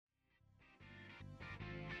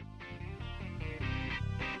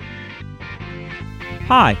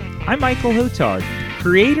Hi, I'm Michael Hotard,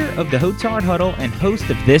 creator of the Hotard Huddle and host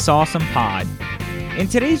of this awesome pod. In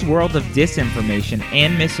today's world of disinformation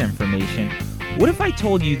and misinformation, what if I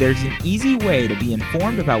told you there's an easy way to be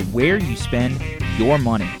informed about where you spend your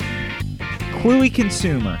money? Cluey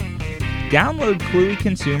Consumer. Download Cluey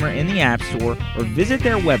Consumer in the App Store or visit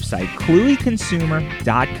their website,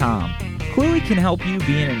 clueyconsumer.com. Cluey can help you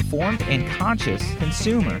be an informed and conscious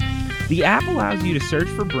consumer. The app allows you to search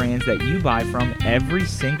for brands that you buy from every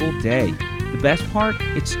single day. The best part,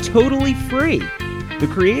 it's totally free. The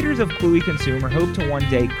creators of Cluey Consumer hope to one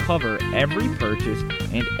day cover every purchase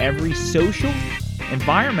and every social,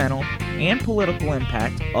 environmental, and political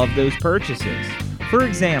impact of those purchases. For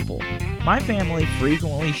example, my family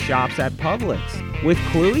frequently shops at Publix. With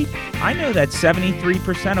Cluey, I know that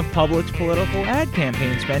 73% of Publix political ad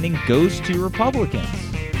campaign spending goes to Republicans.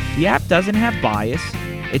 The app doesn't have bias.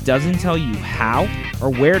 It doesn't tell you how or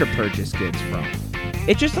where to purchase goods from.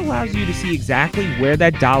 It just allows you to see exactly where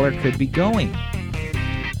that dollar could be going.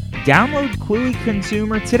 Download Cluey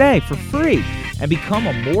Consumer today for free and become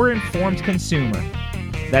a more informed consumer.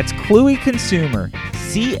 That's Cluey Consumer,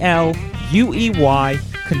 C-L-U-E-Y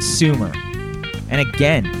Consumer. And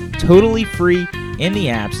again, totally free in the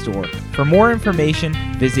App Store. For more information,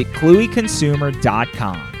 visit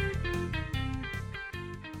clueyconsumer.com.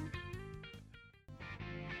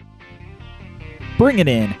 Bring it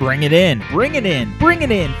in, bring it in, bring it in, bring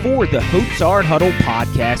it in for the Hotard Huddle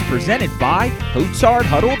podcast presented by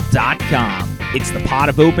HotardHuddle.com. It's the pod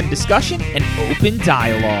of open discussion and open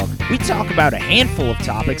dialogue. We talk about a handful of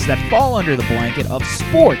topics that fall under the blanket of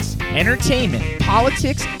sports, entertainment,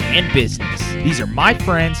 politics, and business. These are my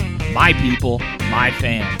friends, my people, my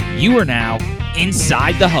fam. You are now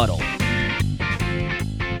inside the huddle.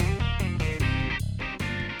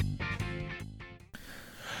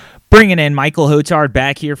 Bringing in Michael Hotard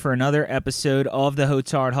back here for another episode of the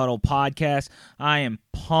Hotard Huddle podcast. I am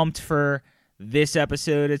pumped for this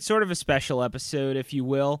episode. It's sort of a special episode, if you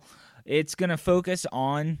will. It's going to focus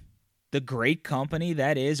on the great company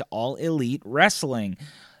that is All Elite Wrestling.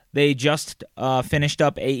 They just finished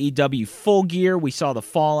up AEW Full Gear. We saw the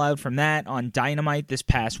fallout from that on Dynamite this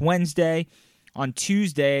past Wednesday. On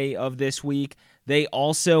Tuesday of this week, they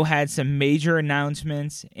also had some major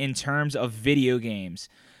announcements in terms of video games.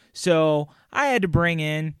 So I had to bring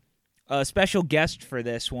in a special guest for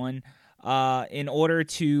this one in order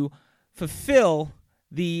to fulfill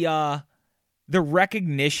the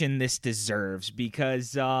recognition this deserves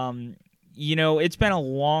because, it's been a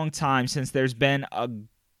long time since there's been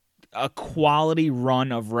a quality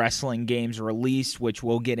run of wrestling games released, which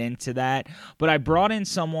we'll get into that. But I brought in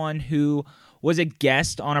someone who was a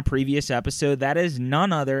guest on a previous episode. That is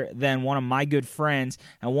none other than one of my good friends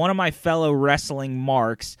and one of my fellow wrestling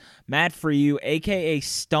marks, Matt Freyu, a.k.a.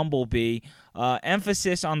 Stumblebee.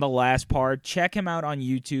 Emphasis on the last part. Check him out on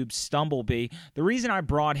YouTube, Stumblebee. The reason I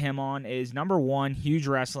brought him on is, number one, huge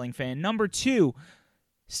wrestling fan. Number two,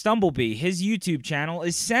 Stumblebee, his YouTube channel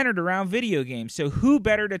is centered around video games. So who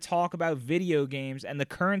better to talk about video games and the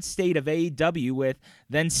current state of AEW with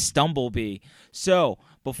than Stumblebee? So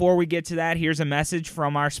before we get to that, here's a message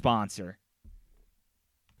from our sponsor.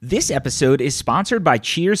 This episode is sponsored by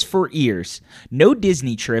Cheers for Ears. No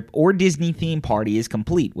Disney trip or Disney theme party is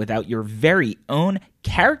complete without your very own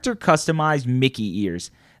character-customized Mickey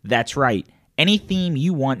ears. That's right, any theme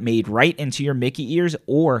you want made right into your Mickey ears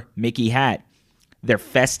or Mickey hat. They're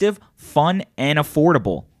festive, fun, and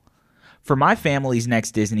affordable. For my family's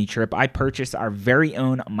next Disney trip, I purchased our very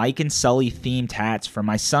own Mike and Sully themed hats for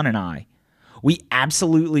my son and I. We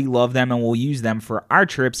absolutely love them and will use them for our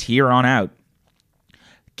trips here on out.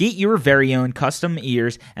 Get your very own custom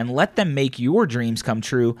ears and let them make your dreams come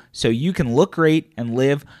true so you can look great and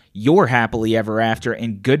live your happily ever after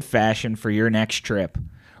in good fashion for your next trip.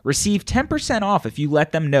 Receive 10% off if you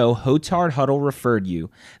let them know Hotard Huddle referred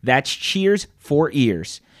you. That's Cheers for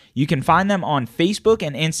Ears. You can find them on Facebook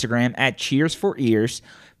and Instagram at Cheers for Ears.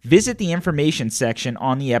 Visit the information section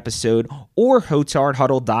on the episode or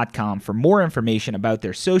HotardHuddle.com for more information about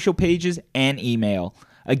their social pages and email.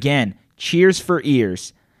 Again, Cheers for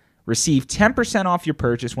Ears. Receive 10% off your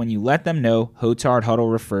purchase when you let them know Hotard Huddle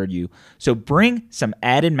referred you. So bring some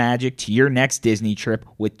added magic to your next Disney trip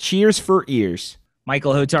with Cheers for Ears.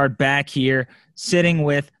 Michael Hotard back here, sitting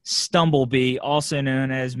with Stumblebee, also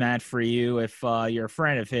known as Matt Freyu. If you're a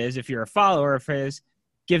friend of his, if you're a follower of his,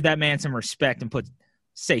 give that man some respect and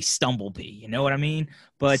say Stumblebee. You know what I mean?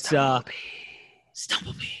 But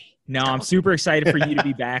Stumblebee. No, I'm super excited for you to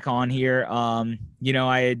be back on here.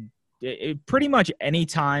 Pretty much any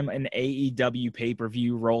time an AEW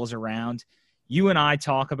pay-per-view rolls around, you and I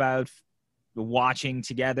talk about watching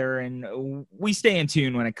together, and we stay in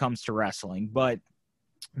tune when it comes to wrestling. But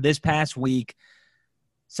this past week,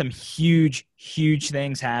 some huge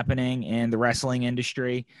things happening in the wrestling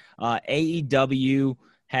industry. AEW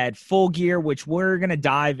had Full Gear, which we're going to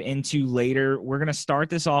dive into later. We're going to start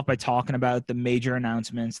this off by talking about the major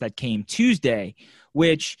announcements that came Tuesday,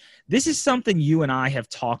 which this is something you and I have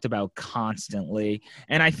talked about constantly.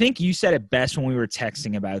 And I think you said it best when we were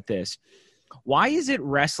texting about this. Why is it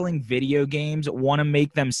wrestling video games want to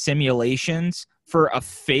make them simulations for a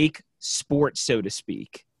fake sport, so to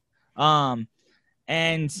speak? And,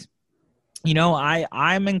 you know,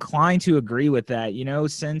 I'm inclined to agree with that, you know,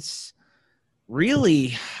 since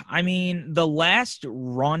really, I mean, the last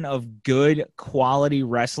run of good quality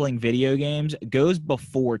wrestling video games goes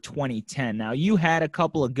before 2010. Now, you had a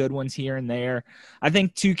couple of good ones here and there. I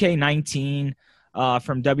think 2K19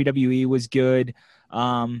 from WWE was good.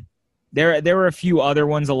 There were a few other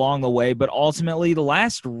ones along the way, but ultimately the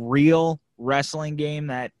last real wrestling game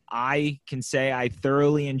that I can say I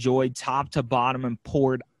thoroughly enjoyed top to bottom and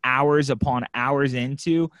poured hours upon hours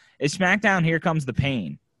into is SmackDown Here Comes the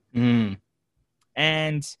Pain.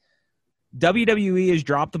 And WWE has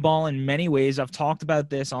dropped the ball in many ways. I've talked about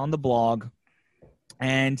this on the blog.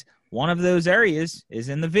 And one of those areas is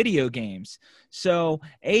in the video games. So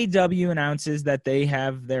AEW announces that they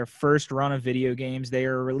have their first run of video games. They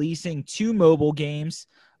are releasing 2 mobile games.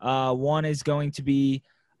 One is going to be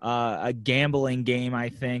a gambling game, I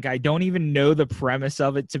think. I don't even know the premise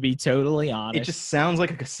of it, to be totally honest. It just sounds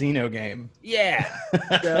like a casino game. Yeah.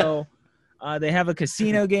 So they have a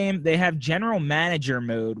casino game. They have general manager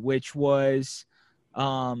mode, which was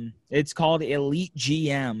it's called Elite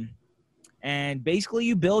GM. And basically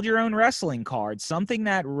you build your own wrestling cards, something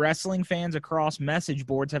that wrestling fans across message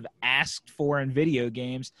boards have asked for in video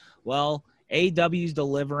games. Well, AEW's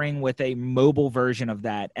delivering with a mobile version of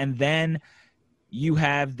that. And then you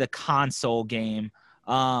have the console game,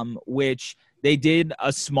 which they did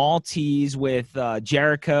a small tease with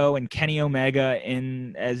Jericho and Kenny Omega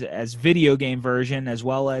in as video game version, as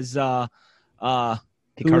well as Hikaru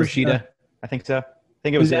Shida. I think so. I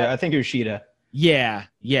think it was Shida. Yeah.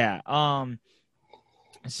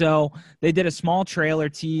 So they did a small trailer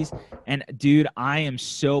tease, and dude, I am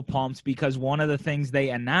so pumped because one of the things they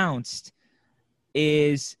announced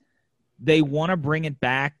is they want to bring it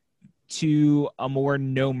back to a more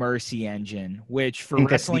No Mercy engine, which for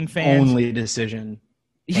wrestling fans, only decision.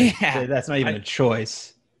 That's not even a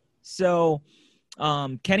choice. So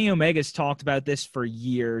Kenny Omega's talked about this for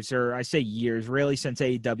years, or I say years, really since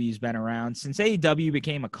AEW's been around. Since AEW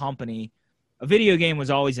became a company, a video game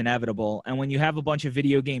was always inevitable. And when you have a bunch of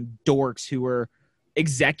video game dorks who are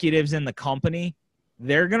executives in the company,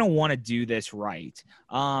 they're going to want to do this right.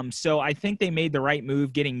 So I think they made the right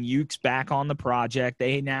move getting Yuke's back on the project.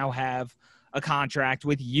 They now have a contract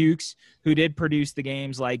with Yuke's, who did produce the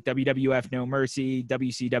games like WWF No Mercy,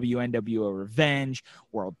 WCW NWO Revenge,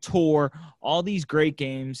 World Tour, all these great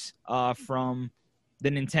games from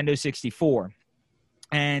the Nintendo 64.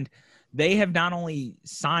 And they have not only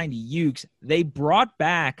signed Yuke's, they brought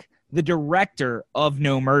back the director of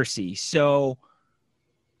No Mercy. So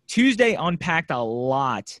Tuesday unpacked a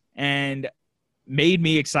lot and made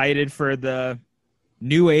me excited for the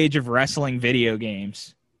new age of wrestling video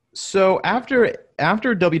games. So after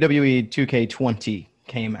WWE 2K20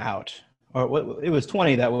 came out, or what, it was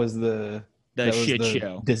 20 that was the shit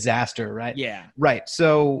show disaster, right? Yeah. Right.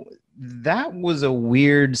 So that was a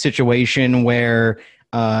weird situation where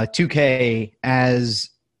 2K as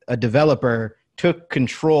a developer took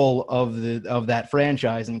control of that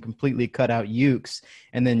franchise and completely cut out Yuke's.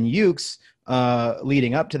 And then Yuke's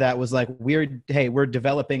leading up to that was like, we're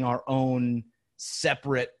developing our own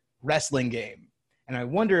separate wrestling game. And I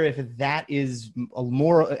wonder if that is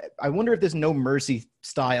I wonder if this No Mercy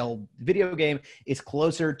style video game is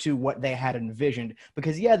closer to what they had envisioned.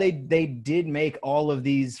 Because, yeah, they did make all of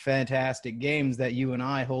these fantastic games that you and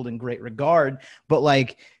I hold in great regard. But,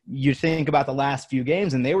 like, you think about the last few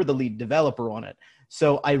games, and they were the lead developer on it.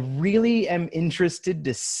 So I really am interested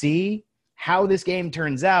to see how this game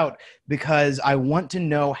turns out, because I want to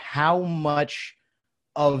know how much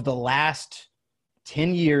of the last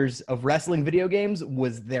 10 years of wrestling video games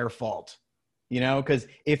was their fault, because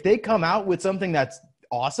if they come out with something that's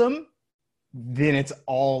awesome, then it's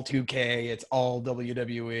all 2K, it's all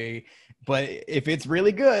WWE. But if it's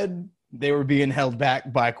really good, they were being held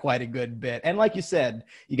back by quite a good bit. And like you said,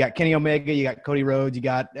 you got Kenny Omega, you got Cody Rhodes, you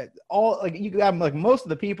got most of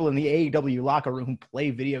the people in the AEW locker room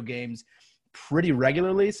play video games pretty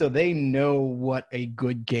regularly, so they know what a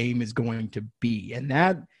good game is going to be. And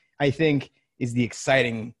that, I think, is the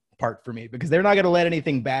exciting part for me, because they're not going to let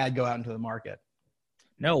anything bad go out into the market.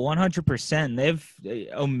 No,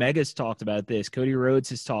 100%. Omega's talked about this. Cody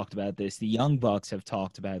Rhodes has talked about this. The Young Bucks have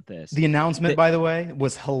talked about this. The announcement, by the way,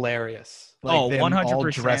 was hilarious. Like, them 100%, all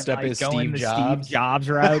dressed up as going Steve Jobs. Steve Jobs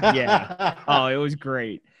route. Yeah. Oh, it was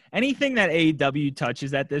great. Anything that AEW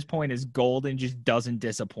touches at this point is gold and just doesn't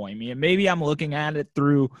disappoint me. And maybe I'm looking at it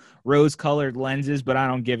through rose-colored lenses, but I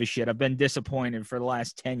don't give a shit. I've been disappointed for the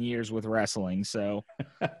last 10 years with wrestling. So,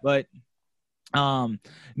 but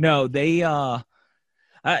no, they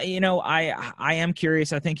I am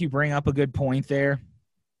curious. I think you bring up a good point there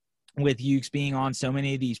with Yuke's being on so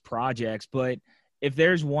many of these projects. But if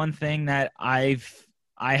there's one thing that I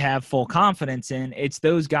have full confidence in, it's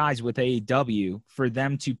those guys with AEW, for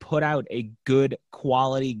them to put out a good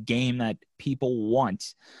quality game that people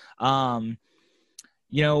want. With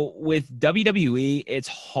WWE, it's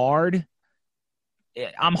hard.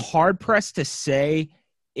 I'm hard pressed to say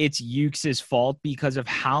it's Yuke's fault because of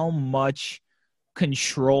how much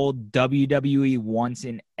control WWE wants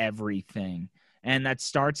in everything. And that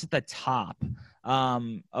starts at the top,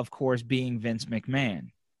 of course, being Vince McMahon.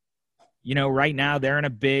 Right now they're in a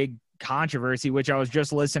big controversy, which I was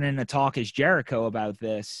just listening to Talk Is Jericho about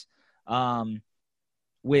this,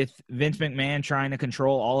 with Vince McMahon trying to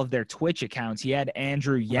control all of their Twitch accounts. He had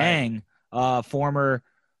Andrew Yang, former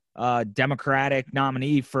Democratic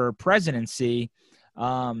nominee for presidency.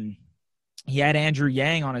 He had Andrew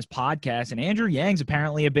Yang on his podcast, and Andrew Yang's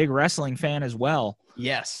apparently a big wrestling fan as well.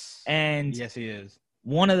 Yes. And yes, he is.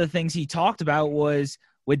 One of the things he talked about was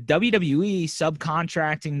with WWE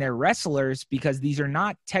subcontracting their wrestlers, because these are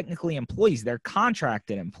not technically employees, they're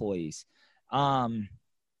contracted employees.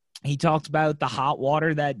 He talked about the hot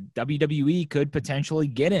water that WWE could potentially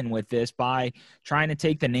get in with this by trying to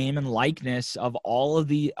take the name and likeness of all of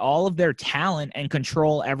their talent and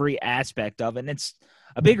control every aspect of it. And it's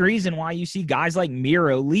a big reason why you see guys like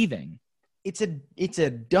Miro leaving. It's a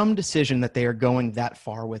dumb decision that they are going that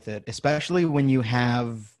far with it, especially when you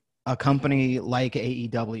have a company like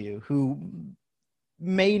AEW who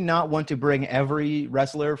may not want to bring every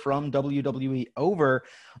wrestler from WWE over.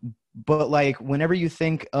 But whenever you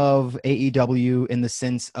think of AEW in the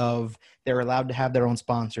sense of they're allowed to have their own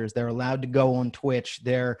sponsors, they're allowed to go on Twitch,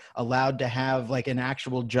 they're allowed to have an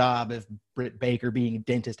actual job, if Britt Baker being a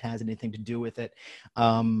dentist has anything to do with it.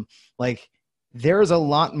 There's a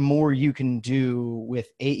lot more you can do with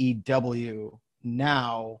AEW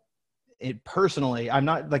now. Personally, I'm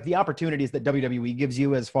not the opportunities that WWE gives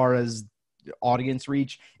you as far as audience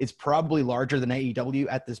reach is probably larger than AEW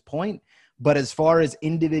at this point. But as far as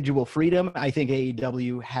individual freedom, I think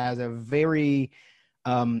AEW has a very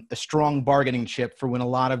a strong bargaining chip for when a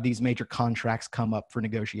lot of these major contracts come up for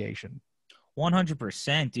negotiation.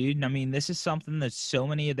 100%, dude. I mean, this is something that so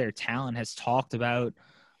many of their talent has talked about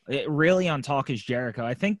really on Talk Is Jericho.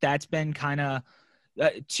 I think that's been kind of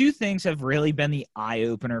two things have really been the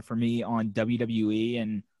eye-opener for me on WWE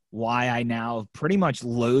and why I now pretty much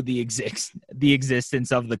loathe the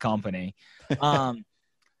existence of the company.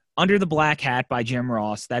 Under the Black Hat by Jim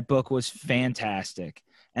Ross, that book was fantastic.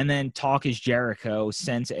 And then Talk Is Jericho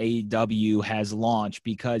since AEW has launched,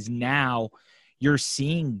 because now you're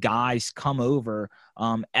seeing guys come over,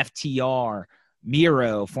 FTR,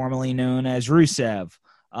 Miro, formerly known as Rusev,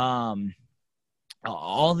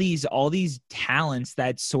 all these talents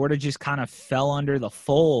that sort of just kind of fell under the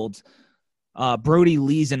fold. Brody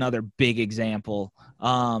Lee's another big example.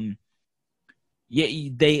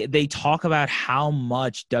 They talk about how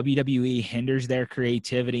much WWE hinders their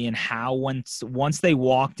creativity, and how once they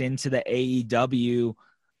walked into the AEW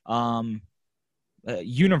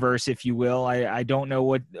universe, if you will, I don't know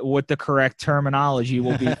what the correct terminology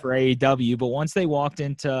will be for AEW, but once they walked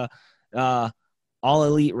into All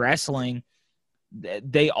Elite Wrestling,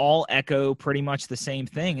 they all echo pretty much the same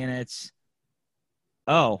thing, and it's,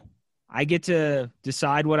 I get to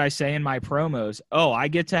decide what I say in my promos. Oh, I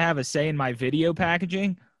get to have a say in my video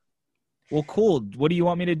packaging? Well, cool. What do you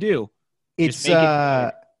want me to do? It's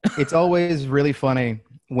it's always really funny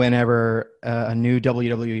whenever a new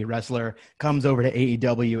WWE wrestler comes over to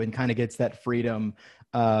AEW and kind of gets that freedom,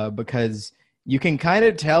 because you can kind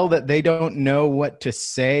of tell that they don't know what to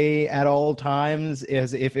say at all times,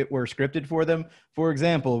 as if it were scripted for them. For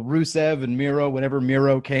example, Rusev and Miro, whenever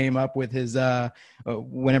Miro came up with his,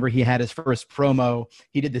 whenever he had his first promo,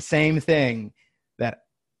 he did the same thing that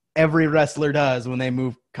every wrestler does when they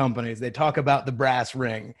move companies. They talk about the brass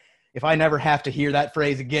ring. If I never have to hear that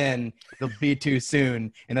phrase again, it'll be too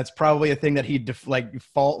soon. And that's probably a thing that he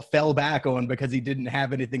fell back on because he didn't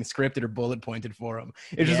have anything scripted or bullet pointed for him.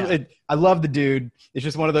 I love the dude. It's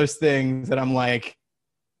just one of those things that I'm like,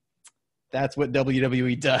 that's what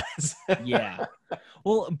WWE does. Yeah.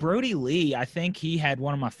 Well, Brody Lee, I think he had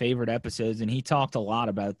one of my favorite episodes, and he talked a lot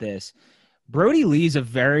about this. Brody Lee's a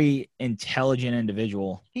very intelligent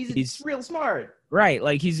individual. He's real smart. Right.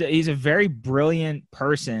 Like he's a very brilliant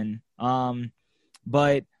person.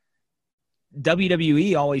 But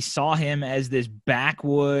WWE always saw him as this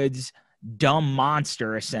backwoods dumb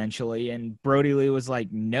monster essentially. And Brody Lee was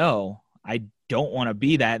like, no, I don't want to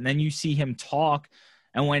be that. And then you see him talk.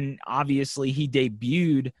 And when obviously he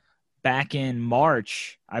debuted back in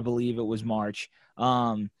March, I believe it was March,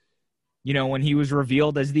 when he was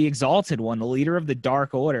revealed as the Exalted One, the leader of the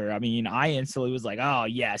Dark Order, I mean, I instantly was like, oh,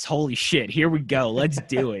 yes, holy shit, here we go. Let's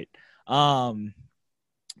do it.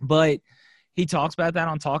 But he talks about that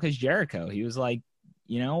on Talk is Jericho. He was like,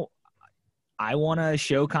 I want to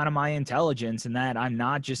show kind of my intelligence and that I'm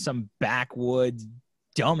not just some backwoods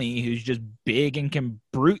dummy who's just big and can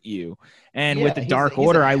brute you. And with the Dark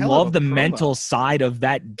Order, I love the mental side of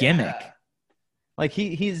that gimmick. Yeah. Like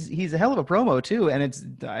he's a hell of a promo too, and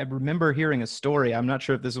I remember hearing a story. I'm not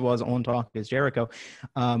sure if this was on Talk is Jericho.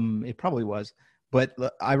 It probably was, but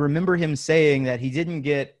I remember him saying that he didn't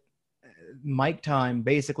get mic time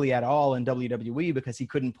basically at all in WWE because he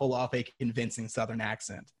couldn't pull off a convincing Southern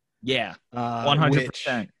accent. Yeah,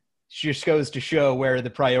 100%. Just goes to show where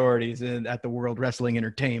the priorities at the World Wrestling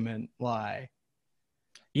Entertainment lie.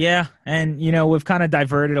 Yeah, and we've kind of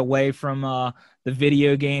diverted away from the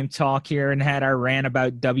video game talk here and had our rant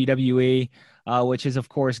about WWE, which is of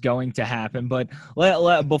course going to happen. But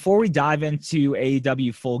before we dive into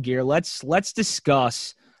AEW Full Gear, let's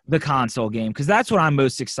discuss the console game because that's what I'm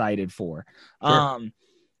most excited for. Sure.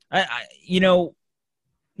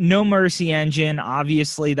 No Mercy engine,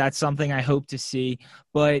 obviously that's something I hope to see,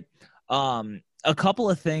 but a couple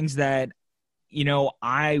of things that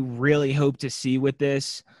I really hope to see with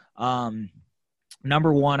this.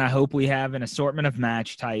 Number one, I hope we have an assortment of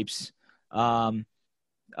match types,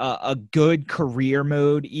 a good career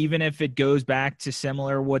mode, even if it goes back to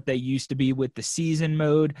similar what they used to be with the season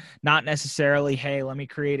mode, not necessarily, hey, let me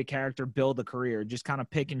create a character, build a career, just kind of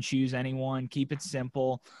pick and choose anyone, keep it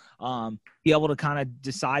simple, be able to kind of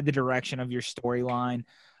decide the direction of your storyline.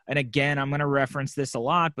 And again, I'm going to reference this a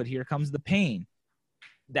lot, but here comes the pain.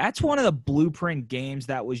 That's one of the blueprint games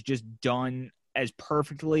that was just done as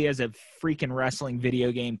perfectly as a freaking wrestling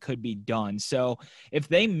video game could be done. So if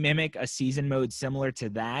they mimic a season mode similar to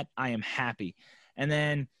that, I am happy. And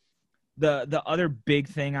then the other big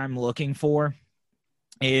thing I'm looking for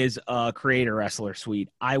is a creator wrestler suite.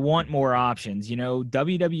 I want more options.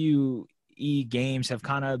 WWE games have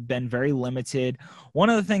kind of been very limited. One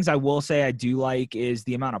of the things I will say I do like is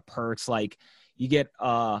the amount of perks. Like you get,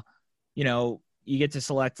 you get to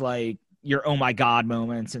select like your oh my god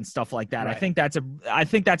moments and stuff like that. Right. I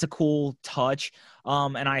think that's a cool touch.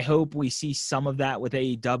 And I hope we see some of that with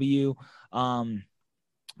AEW.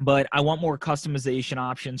 But I want more customization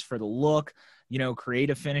options for the look.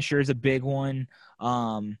 Creative finisher is a big one.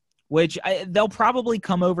 Which they'll probably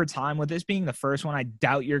come over time. With this being the first one, I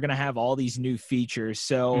doubt you're going to have all these new features.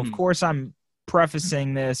 So of course I'm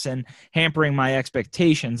prefacing this and hampering my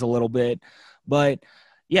expectations a little bit, but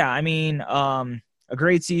yeah, I mean, a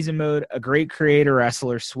great season mode, a great creator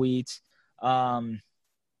wrestler suite. And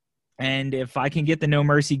if I can get the No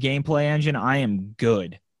Mercy gameplay engine, I am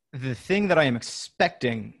good. The thing that I am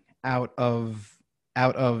expecting out of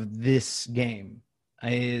this game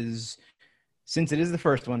is, since it is the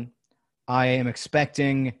first one, I am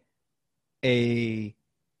expecting a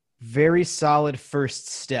very solid first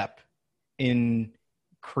step in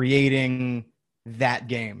creating that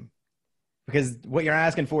game. Because what you're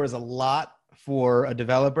asking for is a lot for a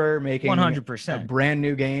developer making 100% a brand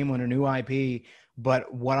new game on a new IP.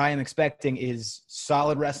 But what I am expecting is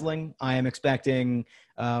solid wrestling. I am expecting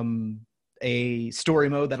a story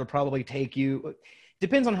mode that'll probably take you.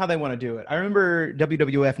 Depends on how they want to do it. I remember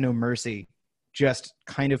WWF No Mercy just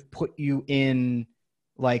kind of put you in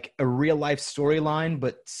like a real life storyline,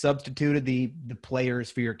 but substituted the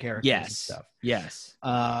players for your characters and stuff. Yes.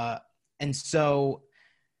 And so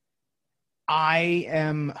I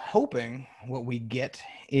am hoping what we get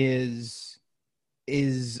is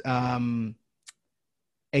a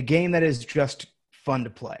game that is just fun to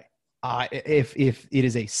play. If it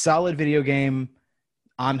is a solid video game,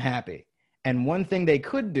 I'm happy. And one thing they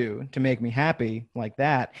could do to make me happy like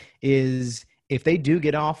that is if they do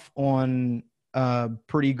get off on a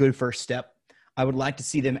pretty good first step, I would like to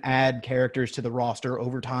see them add characters to the roster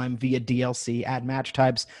over time via DLC, add match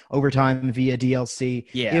types over time via DLC.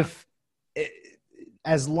 Yeah.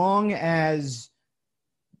 As long as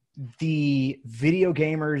the video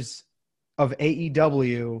gamers of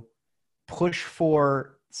AEW push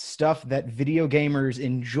for stuff that video gamers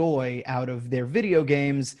enjoy out of their video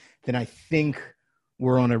games, then I think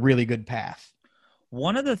we're on a really good path.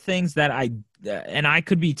 One of the things that and I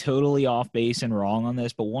could be totally off base and wrong on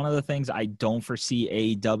this, but one of the things I don't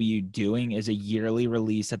foresee AEW doing is a yearly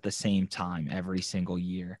release at the same time every single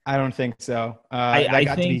year. I don't think so. I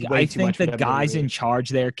think the guys WWE. in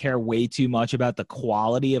charge there care way too much about the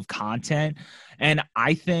quality of content. And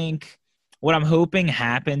I think what I'm hoping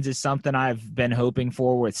happens is something I've been hoping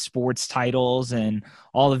for with sports titles and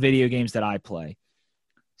all the video games that I play.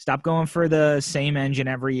 Stop going for the same engine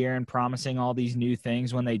every year and promising all these new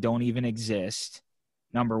things when they don't even exist,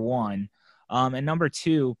 number one. And number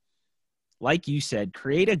two, like you said,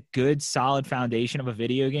 create a good, solid foundation of a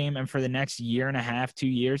video game, and for the next year and a half, 2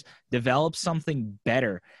 years, develop something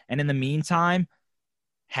better. And in the meantime,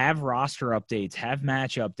 have roster updates, have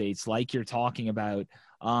match updates like you're talking about.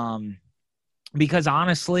 Because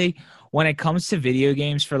honestly, when it comes to video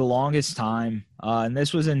games, for the longest time, and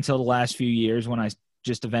this was until the last few years when I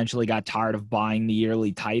just eventually got tired of buying the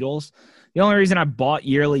yearly titles. The only reason I bought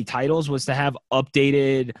yearly titles was to have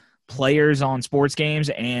updated players on sports games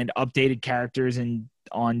and updated characters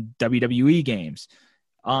on WWE games.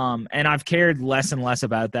 And I've cared less and less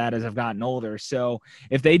about that as I've gotten older. So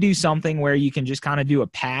if they do something where you can just kind of do a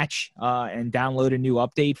patch and download a new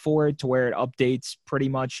update for it to where it updates pretty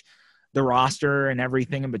much the roster and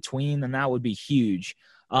everything in between, then that would be huge.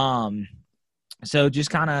 So just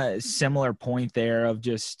kind of similar point there of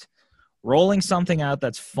just rolling something out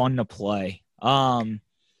that's fun to play. And,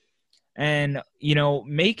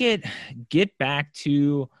 get back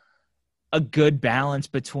to a good balance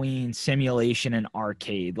between simulation and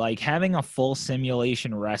arcade. Like having a full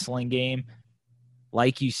simulation wrestling game,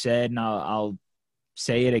 like you said, and I'll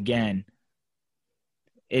say it again,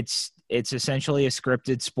 it's essentially a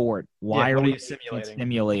scripted sport. Why are we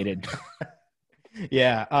simulated?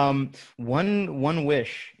 Yeah. One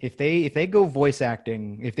wish, if they go voice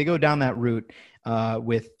acting, if they go down that route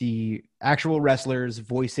with the actual wrestlers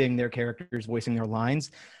voicing their characters, voicing their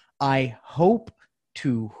lines, I hope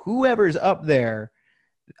to whoever's up there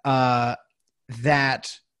that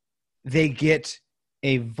they get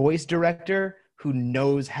a voice director who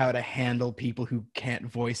knows how to handle people who can't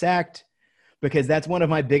voice act, because that's one of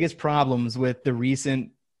my biggest problems with the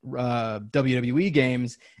recent WWE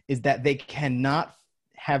games is that they cannot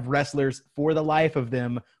have wrestlers for the life of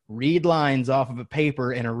them read lines off of a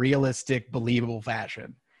paper in a realistic, believable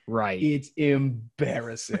fashion. Right. It's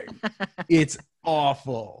embarrassing. It's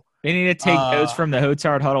awful. They need to take notes from the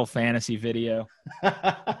Hotard Huddle fantasy video.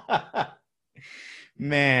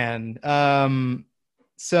 Man.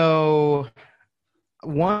 So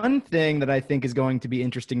one thing that I think is going to be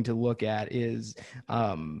interesting to look at is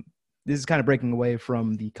this is kind of breaking away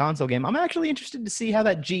from the console game. I'm actually interested to see how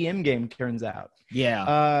that GM game turns out.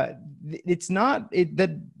 Yeah. It's not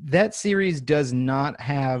that series does not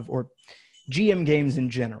have, or GM games in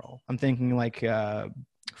general. I'm thinking like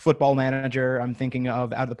Football Manager. I'm thinking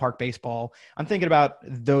of Out of the Park Baseball. I'm thinking about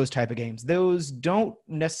those type of games. Those don't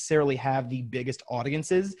necessarily have the biggest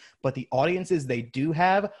audiences, but the audiences they do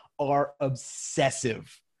have are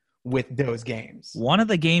obsessive with those games. One of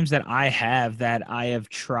the games that I have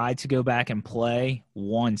tried to go back and play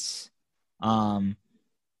once, and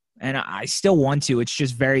I still want to. It's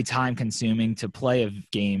just very time consuming to play a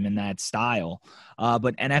game in that style.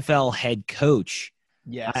 But NFL Head Coach.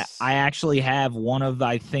 Yes. I actually have one of,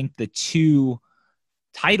 I think, the 2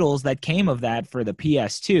 titles that came of that for the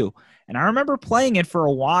PS2. And I remember playing it for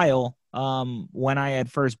a while when I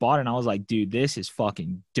had first bought it. And I was like, dude, this is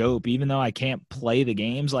fucking dope. Even though I can't play the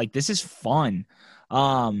games, like, this is fun.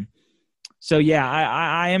 So, yeah,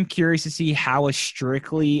 I am curious to see how a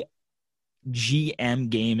strictly GM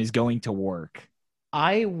game is going to work.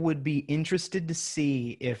 I would be interested to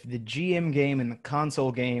see if the GM game and the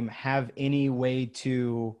console game have any way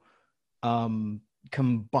to combine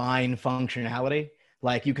functionality.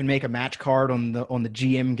 Like you can make a match card on the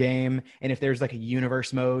GM game, and if there's like a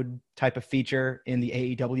universe mode type of feature in the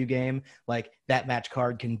AEW game, like that match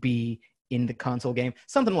card can be in the console game,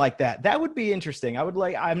 something like that. That would be interesting.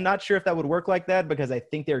 I'm not sure if that would work like that because I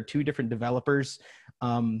think there are 2 different developers,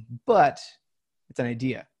 but it's an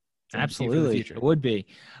idea. Absolutely, it would be.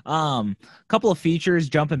 Couple of features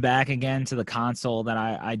jumping back again to the console that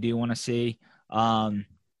I do want to see.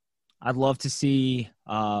 I'd love to see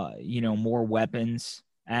more weapons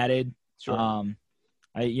added. Sure.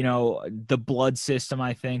 The blood system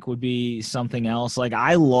I think would be something else. Like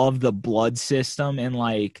I love the blood system in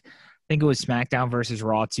I think it was SmackDown versus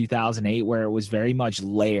Raw 2008 where it was very much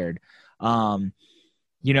layered.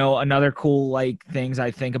 Another cool like things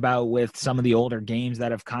I think about with some of the older games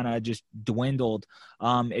that have kind of just dwindled.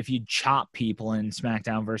 If you chop people in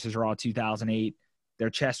SmackDown versus Raw 2008, their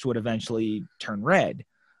chest would eventually turn red.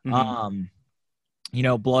 Mhm.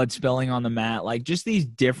 Blood spilling on the mat, like just these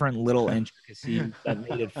different little intricacies that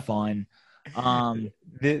made it fun.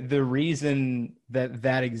 The reason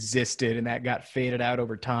that existed and that got faded out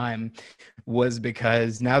over time was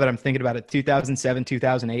because, now that I'm thinking about it, 2007,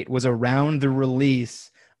 2008 was around the release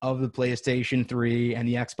of the PlayStation 3 and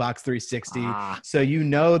the Xbox 360. So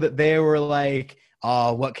that they were like,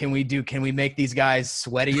 oh, what can we do? Can we make these guys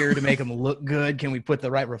sweatier to make them look good? Can we put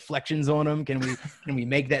the right reflections on them? Can we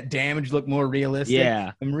make that damage look more realistic?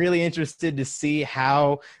 Yeah. I'm really interested to see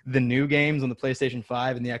how the new games on the PlayStation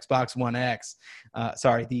 5 and the Xbox One X,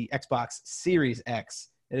 the Xbox Series X.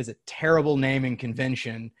 It is a terrible naming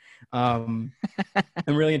convention. I'm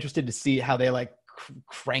really interested to see how they like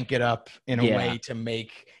crank it up in a way to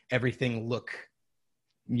make everything look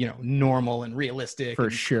normal and realistic for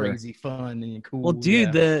and sure, crazy fun and cool. Well,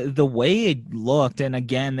 dude, the way it looked, and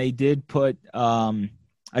again, they did put a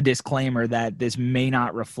disclaimer that this may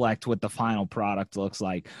not reflect what the final product looks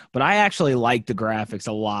like, but I actually like the graphics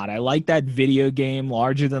a lot. I like that video game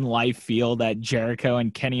larger than life feel that Jericho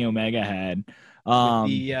and Kenny Omega had.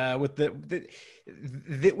 It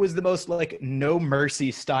was the most like No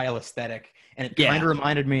Mercy style aesthetic, and it kind of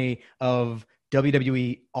reminded me of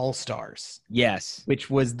WWE All-Stars. Yes. Which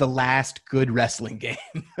was the last good wrestling game.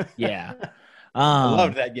 Yeah. I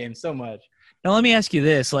loved that game so much. Now, let me ask you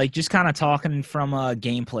this, like just kind of talking from a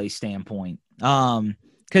gameplay standpoint.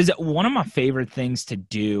 Because one of my favorite things to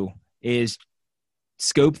do is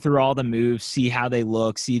scope through all the moves, see how they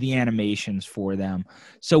look, see the animations for them.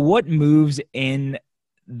 So what moves in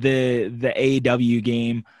the AEW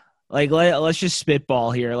game, like let's just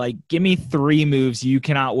spitball here, like give me 3 moves you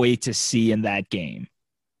cannot wait to see in that game.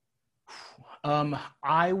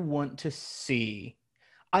 I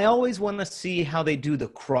always want to see how they do the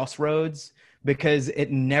crossroads, because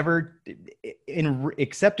it never,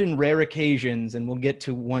 except in rare occasions, and we'll get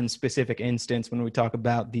to one specific instance when we talk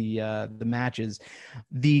about the matches,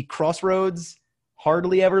 the crossroads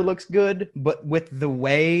hardly ever looks good. But with the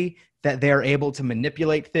way that they're able to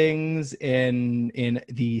manipulate things in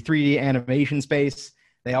the 3D animation space,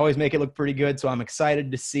 they always make it look pretty good. So I'm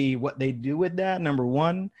excited to see what they do with that. Number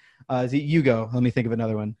one, you go. Let me think of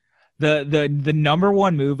another one. The number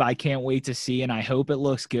one move I can't wait to see, and I hope it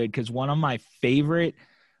looks good, because one of my favorite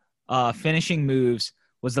finishing moves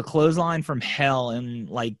was the clothesline from hell in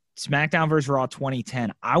like SmackDown vs. Raw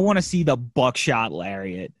 2010. I want to see the buckshot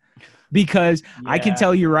lariat, because I can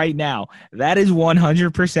tell you right now, that is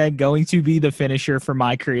 100% going to be the finisher for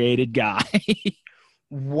my created guy.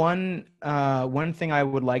 One thing I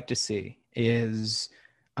would like to see is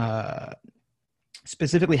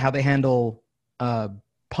specifically how they handle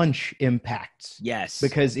punch impacts. Yes.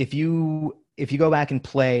 Because if you go back and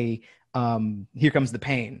play Here Comes the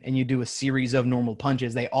Pain and you do a series of normal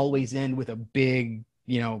punches, they always end with a big,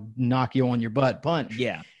 knock you on your butt punch.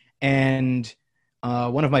 Yeah. And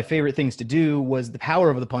one of my favorite things to do was the power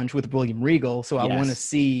of the punch with William Regal. So I want to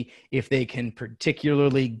see if they can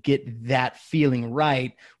particularly get that feeling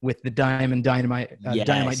right with the Diamond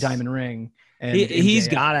Ring. And he's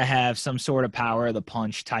got to have some sort of power of the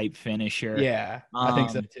punch type finisher. Yeah, I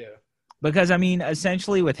think so too. Because, I mean,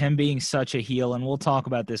 essentially with him being such a heel, and we'll talk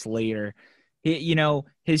about this later,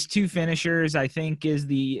 his 2 finishers, I think, is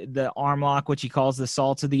the arm lock, which he calls the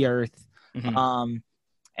salt of the earth. Mm-hmm.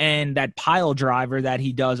 And that pile driver that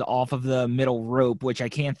he does off of the middle rope, which I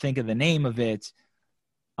can't think of the name of it.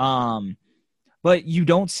 But you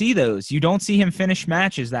don't see those. You don't see him finish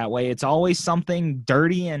matches that way. It's always something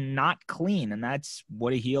dirty and not clean, and that's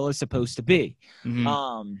what a heel is supposed to be.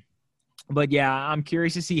 Mm-hmm. But yeah, I'm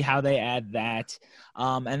curious to see how they add that.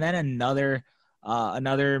 And then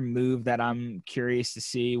another move that I'm curious to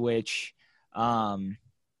see, which the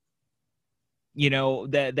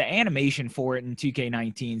animation for it in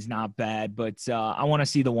 2K19 is not bad, but I want to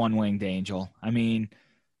see the one-winged angel. I mean,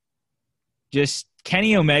 just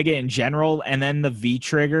Kenny Omega in general, and then the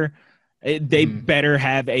V-trigger. They better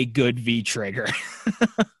have a good V-trigger.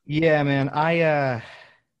 Yeah, man. I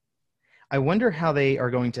wonder how they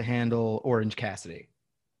are going to handle Orange Cassidy.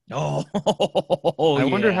 I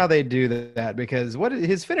wonder how they do that, because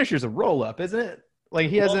his finisher's a roll-up, isn't it? Like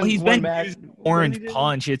he's been using orange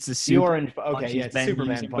punch. It's the super orange. Okay, yeah,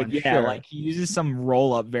 Superman punch. But yeah, like he uses some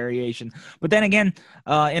roll up variation. But then again,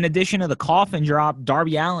 in addition to the coffin drop,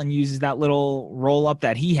 Darby Allin uses that little roll up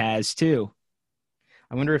that he has too.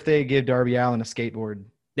 I wonder if they give Darby Allin a skateboard.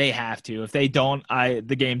 They have to. If they don't,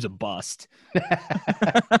 the game's a bust.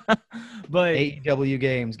 But AEW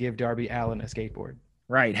games give Darby Allin a skateboard.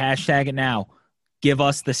 right, hashtag it now. Give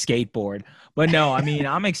us the skateboard. But no, I mean,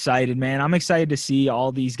 I'm excited, man. I'm excited to see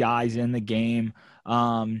all these guys in the game.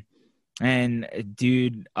 And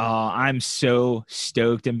dude, I'm so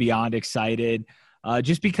stoked and beyond excited.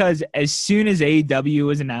 Just because as soon as AEW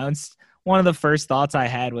was announced, one of the first thoughts I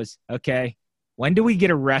had was, okay, when do we get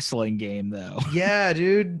a wrestling game though? Yeah,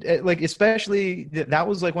 dude. Like, especially that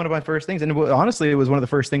was like one of my first things. And honestly, it was one of the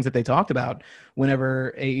first things that they talked about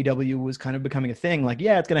whenever AEW was kind of becoming a thing. Like,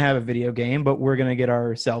 yeah, it's going to have a video game, but we're going to get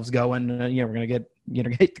ourselves going. We're going to get,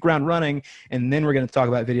 hit the ground running, and then we're going to talk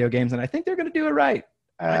about video games. And I think they're going to do it right.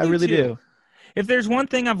 I really do. If there's one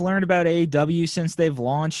thing I've learned about AEW since they've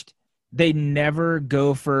launched, they never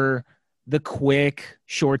go for the quick,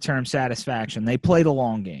 short-term satisfaction. They play the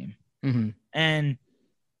long game. Mm-hmm. And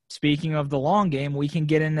speaking of the long game, we can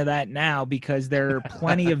get into that now because there are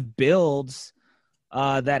plenty of builds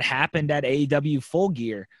that happened at AEW Full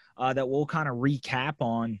Gear that we'll kind of recap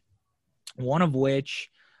on. One of which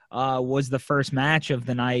was the first match of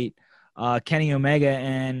the night, Kenny Omega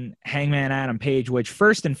and Hangman Adam Page, which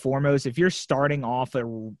first and foremost, if you're starting off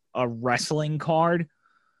a wrestling card,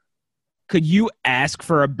 could you ask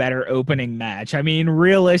for a better opening match? I mean,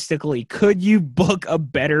 realistically, could you book a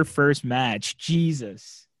better first match?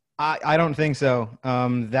 Jesus. I don't think so.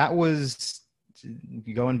 That was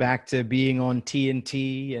going back to being on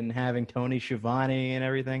TNT and having Tony Schiavone and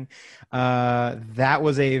everything. That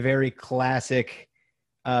was a very classic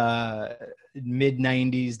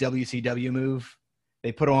mid-90s WCW move.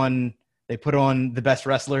 They put on the best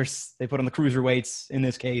wrestlers. They put on the cruiserweights in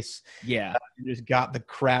this case. Yeah. Just got the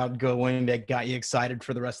crowd going. That got you excited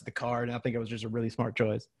for the rest of the card. And I think it was just a really smart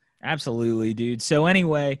choice. Absolutely, dude. So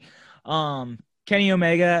anyway, Kenny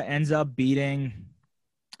Omega ends up beating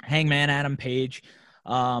Hangman Adam Page.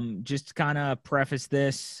 Just to kind of preface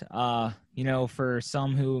this, for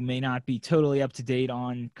some who may not be totally up to date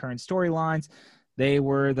on current storylines, they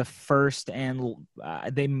were the first and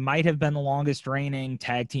they might have been the longest reigning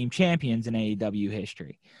tag team champions in AEW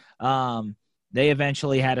history. They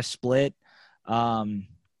eventually had a split. It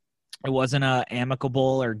wasn't an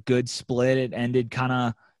amicable or good split. It ended kind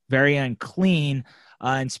of very unclean.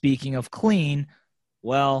 And speaking of clean,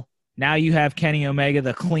 well, now you have Kenny Omega,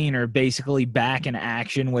 the cleaner, basically back in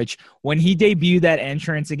action, which when he debuted that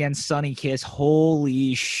entrance against Sonny Kiss,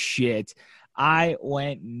 holy shit, I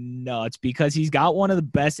went nuts because he's got one of the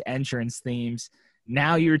best entrance themes.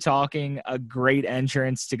 Now you're talking a great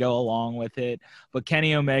entrance to go along with it. But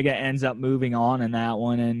Kenny Omega ends up moving on in that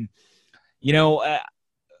one. And,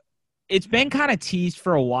 it's been kind of teased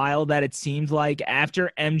for a while that it seems like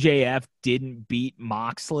after MJF didn't beat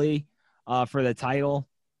Moxley for the title,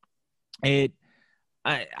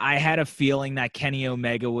 I had a feeling that Kenny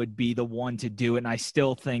Omega would be the one to do it, and I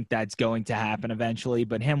still think that's going to happen eventually.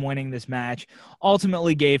 But him winning this match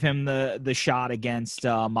ultimately gave him the shot against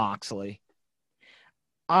Moxley.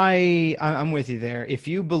 I'm with you there. If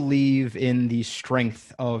you believe in the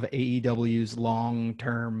strength of AEW's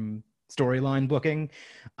long-term storyline booking,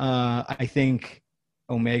 I think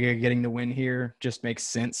Omega getting the win here just makes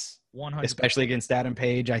sense. 100%. Especially against Adam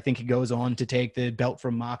Page. I think he goes on to take the belt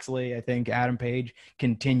from Moxley. I think Adam Page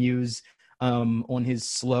continues on his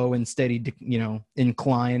slow and steady,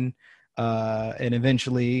 incline, and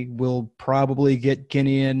eventually will probably get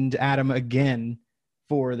Kenny and Adam again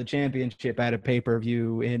for the championship at a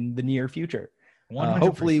pay-per-view in the near future.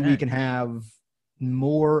 Hopefully we can have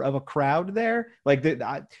more of a crowd there. Like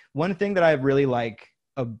one thing that I really like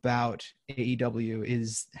about AEW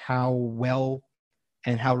is how well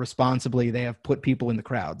and how responsibly they have put people in the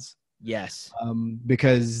crowds. Yes.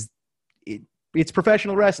 Because it's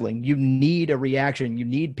professional wrestling. You need a reaction. You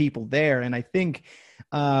need people there. And I think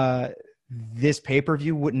this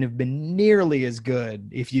pay-per-view wouldn't have been nearly as good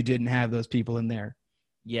if you didn't have those people in there.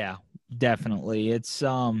 Yeah, definitely. It's,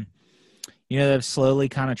 they've slowly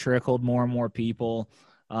kind of trickled more and more people.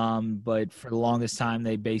 But for the longest time,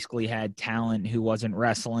 they basically had talent who wasn't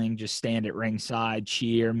wrestling, just stand at ringside,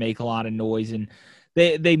 cheer, make a lot of noise. And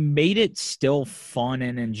they made it still fun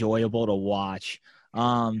and enjoyable to watch.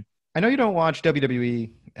 I know you don't watch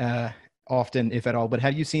WWE often, if at all, but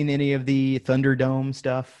have you seen any of the Thunderdome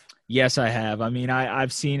stuff? Yes, I have. I mean,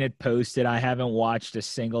 I've seen it posted. I haven't watched a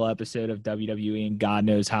single episode of WWE in God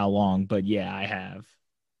knows how long, but yeah, I have.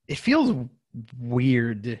 It feels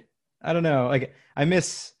weird. I don't know. Like I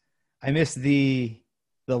miss the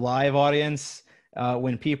live audience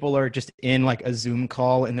when people are just in like a Zoom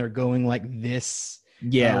call and they're going like this.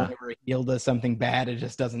 Yeah. Whenever a heel does something bad, it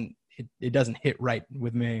just doesn't hit right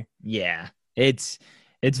with me. Yeah. It's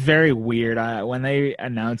It's very weird. When they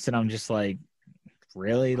announced it, I'm just like,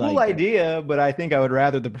 really? Cool Like, idea, but I think I would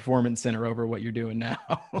rather the Performance Center over what you're doing now.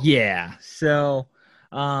 yeah. So,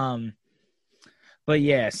 um, but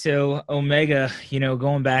yeah, so Omega,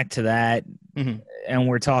 going back to that, Mhm. and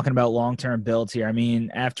we're talking about long-term builds here. I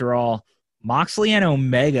mean, after all, Moxley and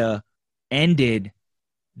Omega ended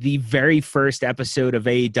the very first episode of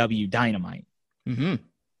AEW Dynamite. Mhm.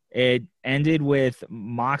 It ended with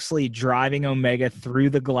Moxley driving Omega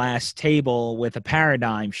through the glass table with a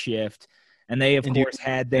paradigm shift. And they, of And course,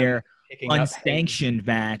 had their picking up unsanctioned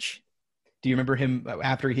match. Do you remember him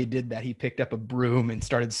after he did that? He picked up a broom and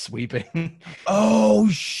started sweeping. Oh,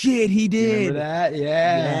 shit, he You remember did. that?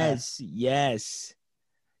 Yeah. Yes.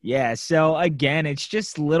 Yeah, so again, it's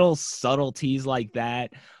just little subtleties like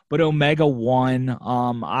that. But Omega won.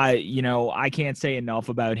 I can't say enough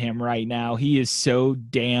about him right now. He is so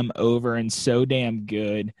damn over and so damn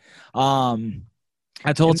good.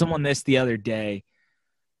 I told someone this the other day.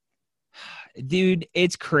 Dude,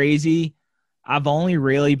 it's crazy. I've only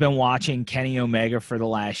really been watching Kenny Omega for the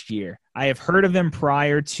last year. I have heard of him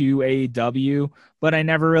prior to AEW, but I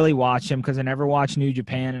never really watched him because I never watched New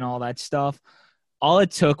Japan and all that stuff. All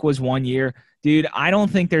it took was 1 year. Dude, I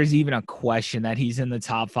don't think there's even a question that he's in the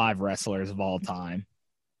top 5 wrestlers of all time.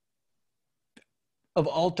 Of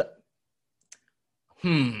all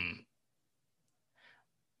time.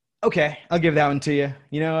 Okay, I'll give that one to you.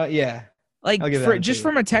 You know what? Yeah. Like, I'll give that one to just you.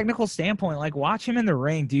 from a technical standpoint, like, watch him in the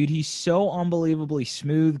ring, dude. He's so unbelievably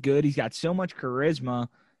smooth, good. He's got so much charisma.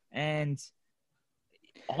 And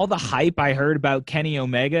all the hype I heard about Kenny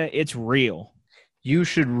Omega, it's real. You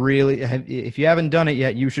should really, if you haven't done it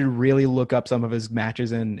yet, you should really look up some of his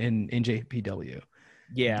matches in JPW.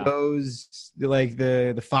 Yeah. Those, like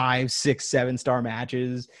the 5, 6, 7-star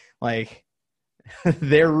matches, like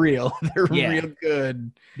they're real. They're real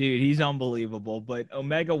good. Dude, he's unbelievable. But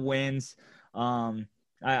Omega wins.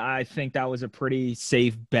 I think that was a pretty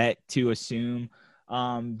safe bet to assume.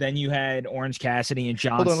 Then you had Orange Cassidy and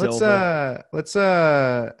John Silver. Let's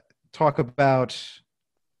talk about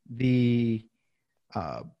the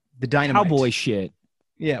Dynamite Cowboy shit.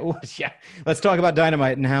 Yeah, well, yeah. Let's talk about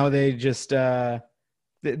Dynamite and how they just they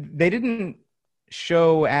didn't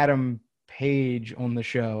show Adam Page on the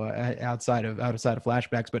show outside of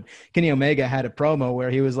flashbacks, but Kenny Omega had a promo where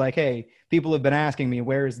he was like, "Hey, people have been asking me,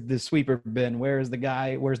 where's the sweeper been? Where's the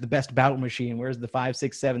guy? Where's the best battle machine? Where's the 5,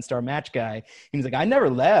 6, 7-star match guy?" And he's like, "I never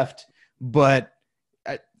left, but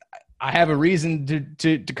I have a reason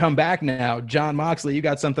to come back now. John Moxley, you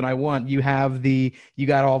got something I want. You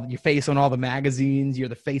got all your face on all the magazines. You're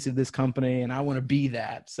the face of this company, and I want to be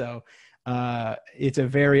that." So it's a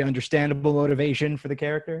very understandable motivation for the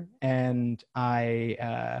character, and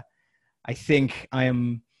I think I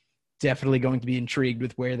am definitely going to be intrigued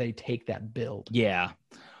with where they take that build. Yeah,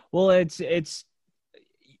 well, it's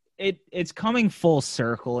coming full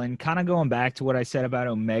circle, and kind of going back to what I said about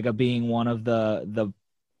Omega being one of the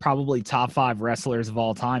probably top 5 wrestlers of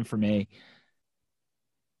all time for me.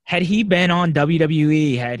 Had he been on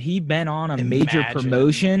WWE, had he been on a major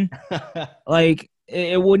promotion, like,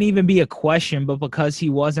 it wouldn't even be a question. But because he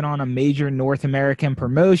wasn't on a major North American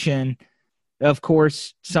promotion, of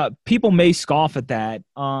course, people may scoff at that.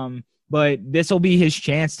 But this will be his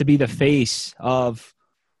chance to be the face of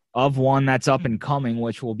one that's up and coming,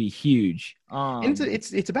 which will be huge.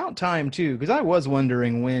 It's about time too, because I was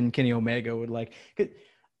wondering when Kenny Omega would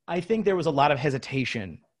I think there was a lot of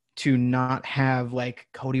hesitation to not have like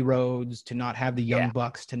Cody Rhodes, to not have the Young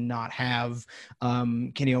Bucks, to not have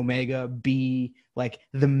Kenny Omega be like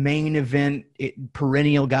the main event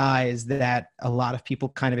perennial guys that a lot of people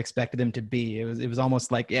kind of expected them to be. It was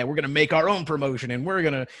almost like, yeah, we're going to make our own promotion,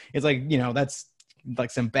 and it's like, that's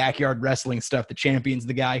like some backyard wrestling stuff. The champion's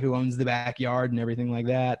the guy who owns the backyard and everything like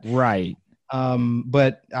that. Right.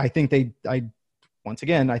 But I think once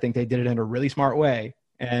again, I think they did it in a really smart way.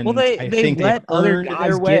 And they let other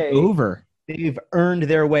guys get over. They've earned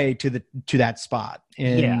their way to that spot,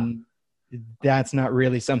 and that's not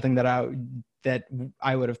really something that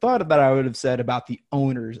I would have thought about. I would have said about the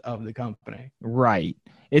owners of the company. Right.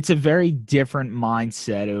 It's a very different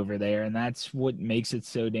mindset over there, and that's what makes it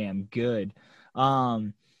so damn good.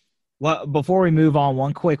 Well, before we move on,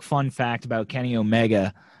 one quick fun fact about Kenny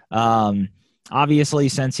Omega. Obviously,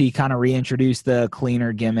 since he kind of reintroduced the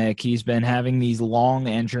cleaner gimmick, he's been having these long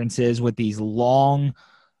entrances with these long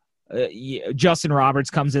Justin Roberts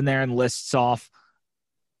comes in there and lists off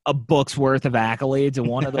a book's worth of accolades. And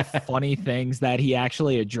one of the funny things that he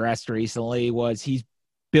actually addressed recently was he's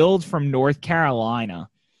billed from North Carolina,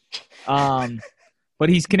 but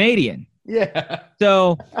he's Canadian. Yeah.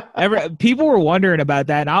 So people were wondering about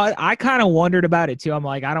that. And I kind of wondered about it too. I'm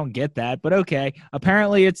like, I don't get that, but okay.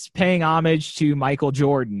 Apparently, it's paying homage to Michael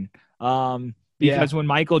Jordan. Yeah. Because when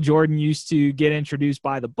Michael Jordan used to get introduced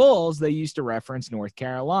by the Bulls, they used to reference North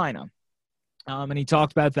Carolina. And he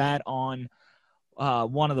talked about that on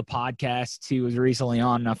one of the podcasts he was recently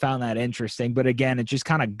on, and I found that interesting. But again, it just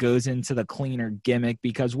kind of goes into the cleaner gimmick,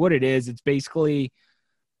 because what it is, it's basically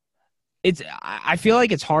I feel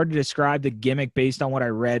like it's hard to describe the gimmick based on what I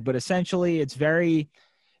read, but essentially it's very,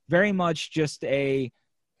 very much just a,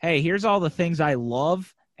 hey, here's all the things I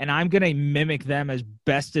love, and I'm going to mimic them as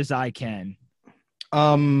best as I can.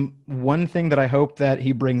 One thing that I hope that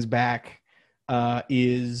he brings back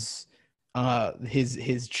is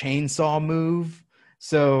his chainsaw move.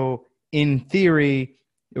 So in theory,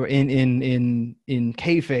 or in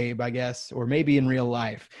kayfabe, I guess, or maybe in real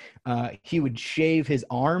life, he would shave his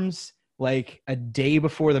arms like a day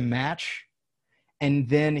before the match, and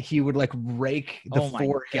then he would like rake the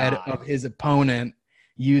forehead of his opponent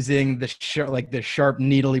using the sharp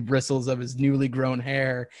needly bristles of his newly grown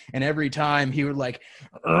hair, and every time he would like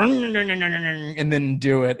and then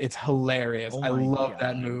do it. It's hilarious. I love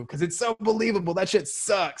that move because it's so believable. That shit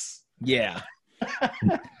sucks. Yeah.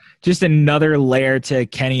 Just another layer to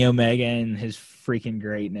Kenny Omega and his freaking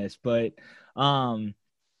greatness. But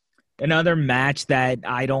another match that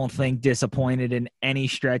I don't think disappointed in any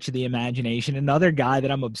stretch of the imagination. Another guy that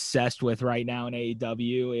I'm obsessed with right now in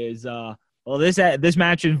AEW is this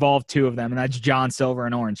match involved two of them, and that's John Silver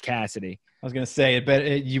and Orange Cassidy. I was gonna say,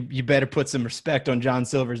 you better put some respect on John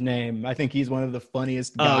Silver's name. I think he's one of the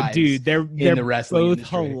funniest guys. Oh, dude, they're the wrestling both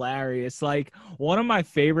industry. Hilarious. Like, one of my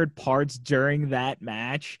favorite parts during that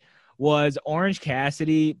match was Orange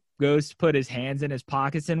Cassidy goes to put his hands in his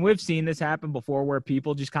pockets, and we've seen this happen before where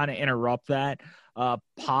people just kind of interrupt that.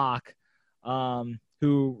 Pac,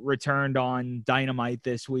 who returned on Dynamite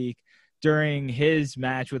this week, during his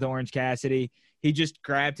match with Orange Cassidy, he just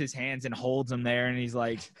grabbed his hands and holds them there, and he's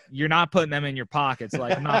like, you're not putting them in your pockets.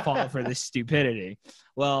 Like, I'm not falling for this stupidity.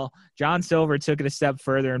 Well, John Silver took it a step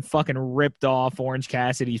further and fucking ripped off Orange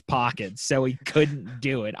Cassidy's pockets so he couldn't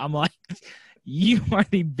do it. I'm like, you are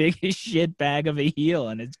the biggest shitbag of a heel,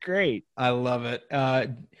 and it's great. I love it.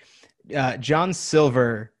 John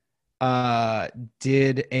Silver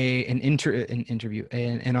did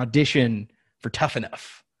an audition for Tough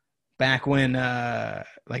Enough back when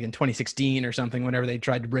like in 2016 or something, whenever they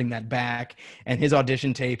tried to bring that back, and his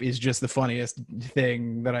audition tape is just the funniest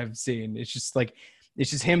thing that I've seen. It's just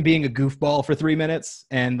him being a goofball for 3 minutes,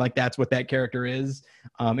 and like that's what that character is.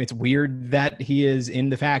 It's weird that he is in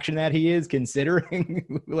the faction that he is,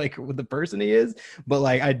 considering like the person he is, but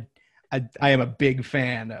like I am a big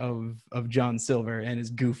fan of John Silver and his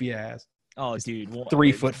goofy ass. Oh, dude,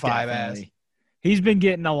 3'5" ass. He's been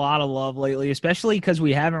getting a lot of love lately, especially because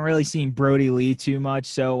we haven't really seen Brody Lee too much.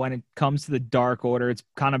 So when it comes to the Dark Order, it's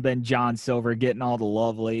kind of been John Silver getting all the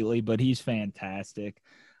love lately, but he's fantastic.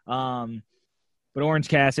 But Orange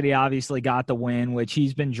Cassidy obviously got the win, which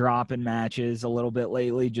he's been dropping matches a little bit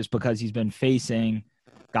lately just because he's been facing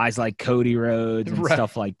guys like Cody Rhodes and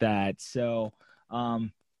stuff like that. So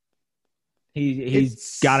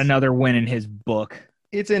he's got another win in his book.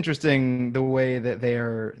 It's interesting the way that they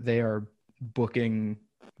are booking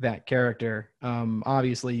that character.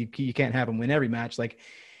 Obviously you can't have him win every match. Like,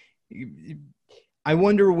 I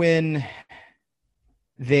wonder when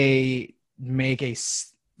they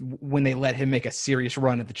let him make a serious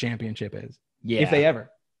run at the championship if they ever.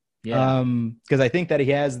 Yeah. Because I think that he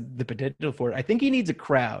has the potential for it. I think he needs a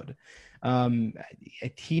crowd.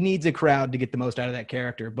 He needs a crowd to get the most out of that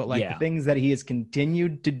character, but like the things that he has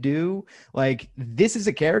continued to do, like this is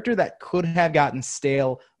a character that could have gotten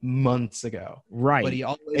stale months ago, right? But he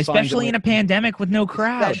always, especially in a pandemic with no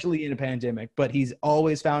crowd, but he's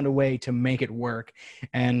always found a way to make it work.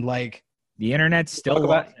 And like the internet's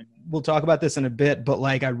still we'll talk about this in a bit, but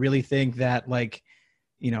like I really think that like,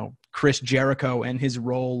 you know, Chris Jericho and his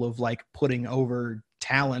role of like putting over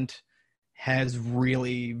talent has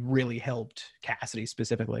really, really helped Cassidy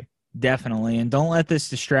specifically. Definitely. And don't let this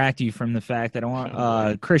distract you from the fact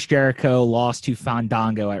that Chris Jericho lost to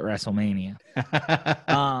Fandango at WrestleMania.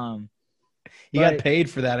 He got paid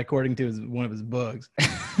for that, according to one of his books.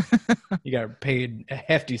 He got paid a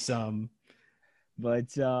hefty sum.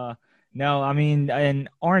 But no, I mean, and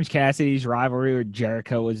Orange Cassidy's rivalry with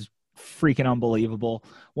Jericho was freaking unbelievable.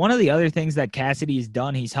 One of the other things that Cassidy's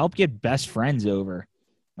done, he's helped get best friends over.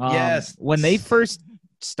 Yes. When they first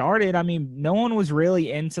started, I mean, no one was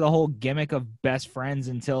really into the whole gimmick of best friends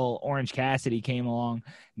until Orange Cassidy came along.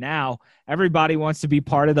 Now everybody wants to be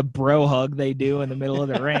part of the bro hug they do in the middle of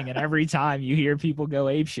the ring, and every time you hear people go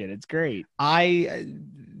apeshit, it's great.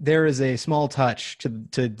 There is a small touch to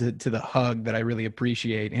the hug that I really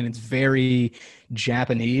appreciate, and it's very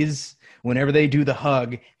Japanese. Whenever they do the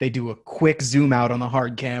hug, they do a quick zoom out on the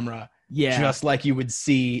hard camera, just like you would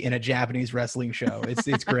see in a Japanese wrestling show.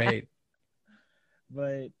 It's great.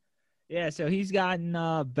 But yeah, so he's gotten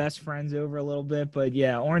best friends over a little bit, but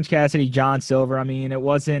yeah, Orange Cassidy, John Silver. I mean, it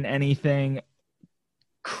wasn't anything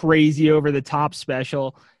crazy over the top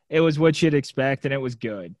special. It was what you'd expect, and it was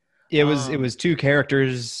good. It was two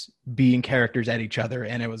characters being characters at each other,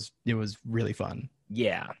 and it was really fun.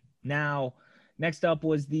 Yeah. Now, next up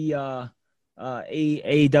was the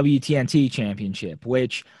AEW TNT Championship,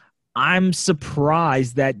 which I'm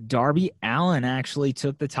surprised that Darby Allin actually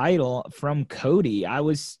took the title from Cody. I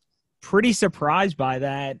was pretty surprised by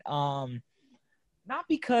that. Not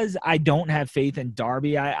because I don't have faith in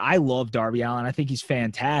Darby. I love Darby Allin. I think he's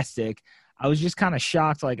fantastic. I was just kind of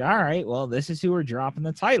shocked, like, all right, well, this is who we're dropping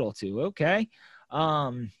the title to. Okay.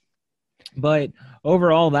 But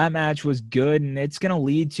overall, that match was good, and it's going to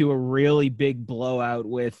lead to a really big blowout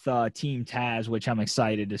with Team Taz, which I'm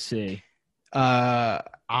excited to see.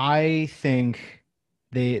 I think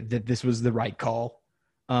that this was the right call.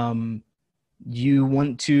 You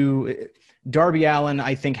want to Darby Allin,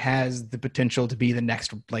 I think, has the potential to be the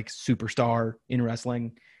next like superstar in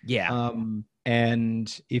wrestling. Yeah.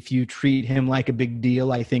 And if you treat him like a big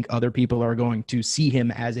deal, I think other people are going to see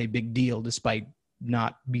him as a big deal, despite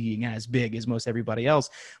not being as big as most everybody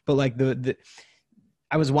else. But like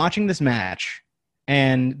I was watching this match,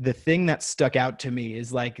 and the thing that stuck out to me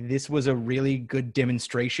is like this was a really good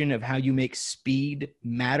demonstration of how you make speed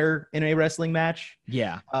matter in a wrestling match.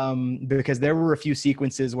 Yeah. Because there were a few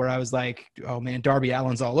sequences where I was like, oh man, Darby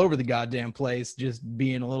Allin's all over the goddamn place, just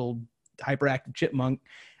being a little hyperactive chipmunk.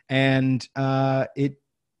 And it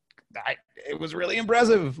was really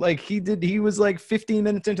impressive. Like he was like 15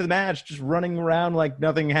 minutes into the match, just running around like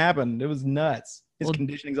nothing happened. It was nuts. His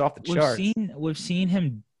conditioning's off the charts. We've seen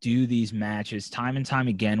him do these matches time and time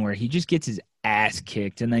again where he just gets his ass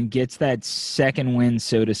kicked and then gets that second win,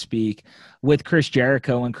 so to speak, with Chris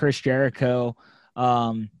Jericho. And Chris Jericho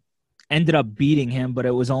ended up beating him, but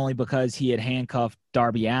it was only because he had handcuffed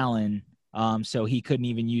Darby Allin. So he couldn't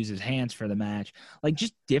even use his hands for the match. Like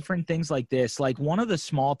just different things like this. Like one of the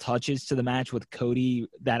small touches to the match with Cody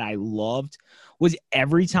that I loved was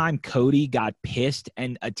every time Cody got pissed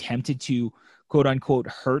and attempted to quote unquote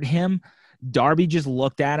hurt him, Darby just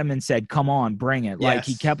looked at him and said, come on, bring it. Yes. Like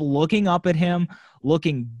he kept looking up at him,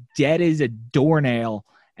 looking dead as a doornail,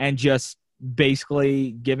 and just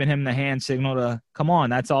basically giving him the hand signal to come on,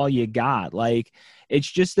 that's all you got. Like it's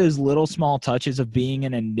just those little small touches of being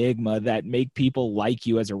an enigma that make people like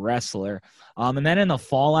you as a wrestler. And then in the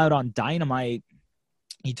fallout on Dynamite,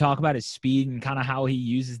 you talk about his speed and kind of how he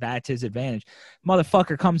uses that to his advantage.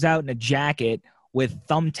 Motherfucker comes out in a jacket with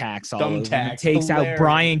thumbtacks all over. He takes out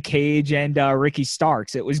Brian Cage and Ricky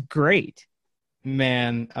Starks. It was great.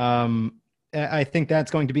 Man, I think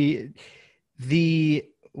that's going to be the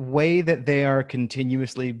way that they are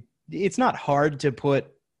continuously. It's not hard to put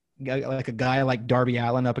like a guy like Darby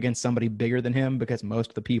Allin up against somebody bigger than him, because most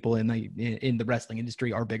of the people in the wrestling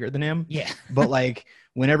industry are bigger than him. Yeah. But like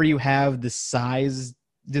whenever you have the size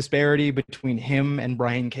disparity between him and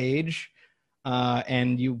Brian Cage,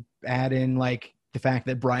 and you add in like the fact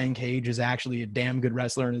that Brian Cage is actually a damn good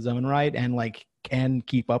wrestler in his own right and like can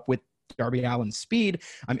keep up with Darby Allin's speed,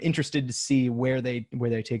 I'm interested to see where they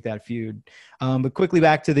take that feud. But quickly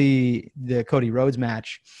back to the Cody Rhodes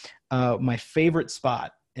match. My favorite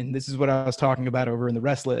spot, and this is what I was talking about over in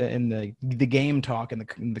the game talk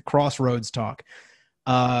and the Crossroads talk.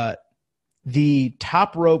 The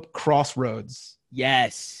top rope Crossroads.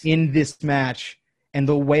 Yes. In this match, and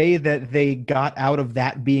the way that they got out of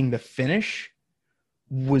that being the finish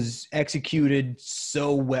was executed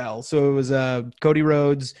so well. So it was Cody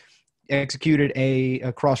Rhodes executed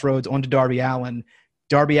a Crossroads onto Darby Allin.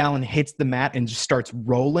 Darby Allin hits the mat and just starts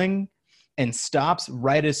rolling and stops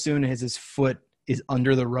right as soon as his foot is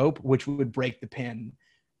under the rope, which would break the pin.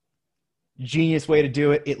 Genius way to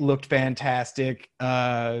do it. It looked fantastic.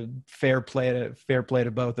 Fair play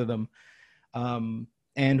to both of them.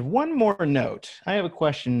 And one more note. I have a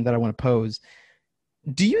question that I want to pose.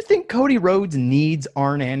 Do you think Cody Rhodes needs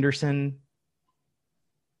Arn Anderson?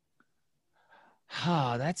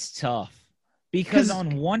 That's tough. Because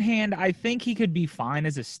on one hand, I think he could be fine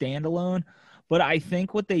as a standalone, But I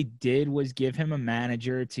think what they did was give him a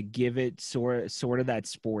manager to give it sort of that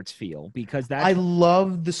sports feel, because I that's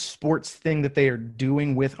love the sports thing that they are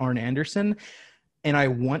doing with Arn Anderson, and I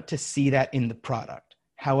want to see that in the product.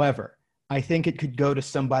 However, I think it could go to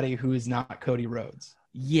somebody who is not Cody Rhodes.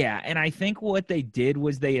 yeah, and I think what they did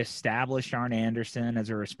was they established Arn Anderson as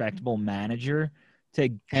a respectable manager to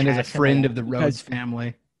And as a pass him friend along, of the Rhodes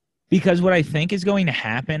family. because what I think is going to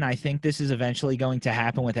happen, I think this is eventually going to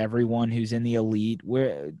happen with everyone who's in the elite,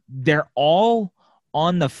 where they're all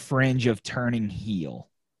on the fringe of turning heel,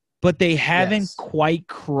 but they haven't Yes. quite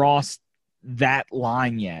crossed that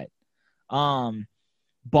line yet.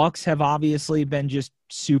 Bucks have obviously been just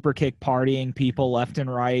super kick partying people left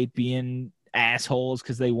and right, being assholes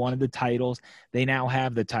because they wanted the titles. They now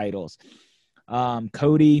have the titles.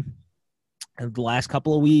 Cody, the last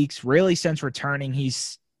couple of weeks, really since returning,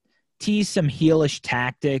 he's teased some heelish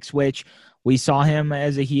tactics, which we saw him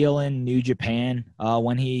as a heel in New Japan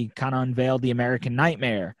when he kind of unveiled the American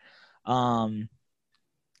Nightmare. And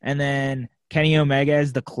then Kenny Omega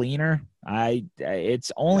as the cleaner.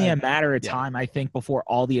 It's only a matter of time, I think, before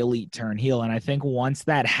all the elite turn heel. And I think once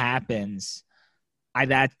that happens,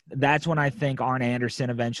 that's when I think Arn Anderson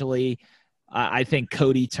eventually, I think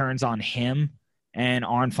Cody turns on him and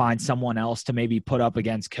Arn finds someone else to maybe put up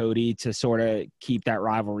against Cody to sort of keep that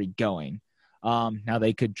rivalry going. Now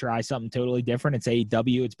they could try something totally different. It's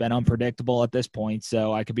AEW. It's been unpredictable at this point,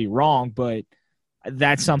 so I could be wrong, but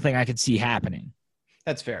that's something I could see happening.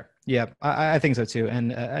 That's fair. Yeah, I think so too.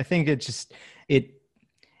 And I think it just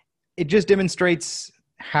demonstrates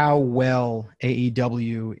how well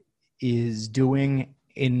AEW is doing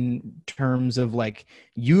in terms of like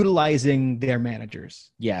utilizing their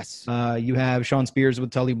managers. Yes. You have Sean Spears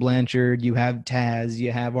with Tully Blanchard, you have Taz,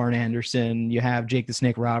 you have Arn Anderson, you have Jake the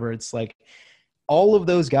Snake Roberts. Like all of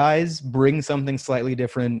those guys bring something slightly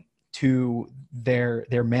different to their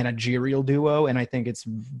managerial duo. And I think it's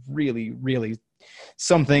really, really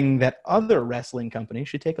something that other wrestling companies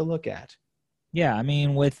should take a look at. Yeah, I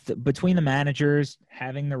mean, between the managers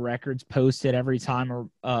having the records posted every time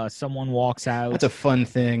someone walks out, that's a fun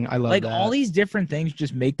thing. I love like that. all these different things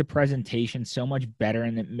just make the presentation so much better,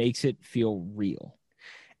 and it makes it feel real.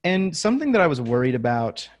 And something that I was worried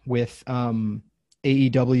about with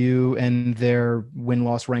AEW and their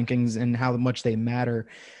win-loss rankings and how much they matter,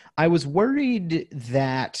 I was worried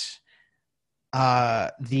that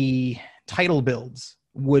the title builds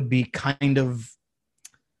would be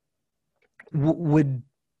would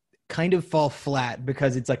kind of fall flat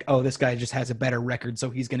because it's like, oh, this guy just has a better record, so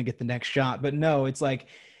he's going to get the next shot. But no, it's like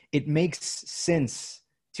it makes sense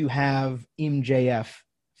to have MJF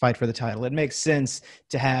fight for the title. It makes sense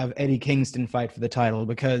to have Eddie Kingston fight for the title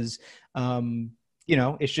because,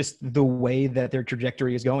 it's just the way that their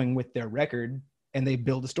trajectory is going with their record, and they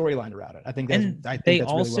build a storyline around it. I think that's really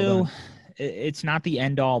well done. It's not the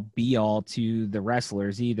end all be all to the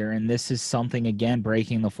wrestlers either. And this is something, again,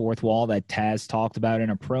 breaking the fourth wall that Taz talked about in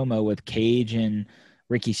a promo with Cage and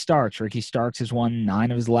Ricky Starks. Ricky Starks has won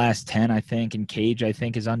 9 of his last 10, I think. And Cage, I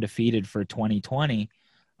think, is undefeated for 2020.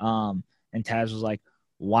 And Taz was like,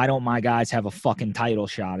 why don't my guys have a fucking title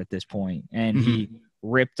shot at this point? And he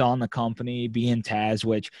ripped on the company being Taz,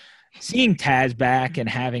 which seeing Taz back and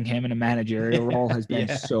having him in a managerial role has been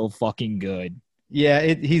so fucking good. Yeah,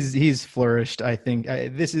 he's flourished. I think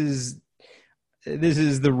this is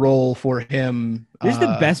the role for him. This is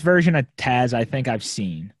the best version of Taz I think I've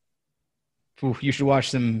seen. You should watch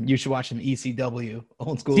some ECW,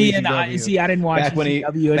 old school ECW. I didn't watch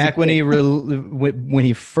ECW when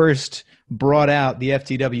he first brought out the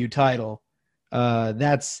FTW title.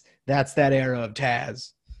 That's that era of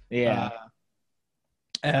Taz. Yeah.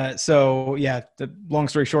 The long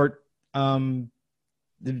story short,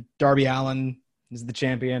 Darby Allin is the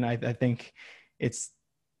champion. I think it's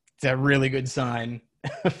a really good sign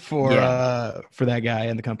for that guy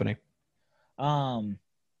and the company.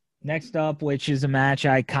 Next up, which is a match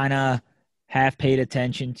I kind of half paid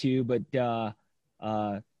attention to, but Hikaru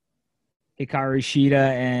Shida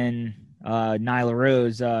and Nyla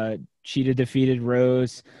Rose. Shida defeated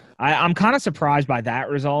Rose. I'm kind of surprised by that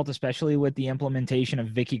result, especially with the implementation of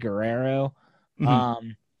Vicky Guerrero.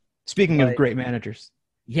 Speaking of great managers.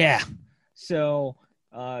 Yeah. So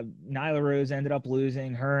Nyla Rose ended up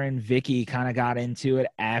losing. Her and Vicky kind of got into it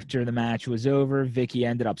after the match was over. Vicky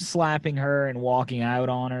ended up slapping her and walking out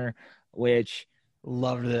on her, which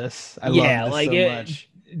love this. I love this so much.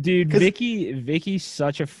 Dude, Vicky's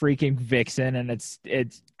such a freaking vixen, and it's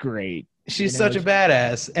great. She's such a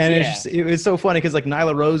badass, and it's so funny because like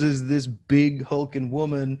Nyla Rose is this big hulking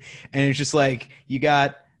woman, and it's just like you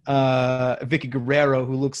got Vicky Guerrero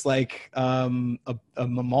who looks like a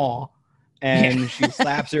mama, and she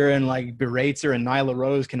slaps her and like berates her, and Nyla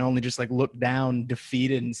Rose can only just like look down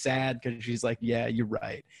defeated and sad because she's like, yeah, you're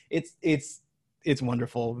right. It's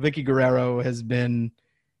wonderful. Vicky Guerrero has been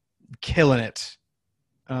killing it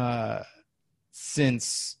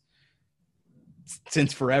since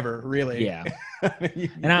forever, really. Yeah.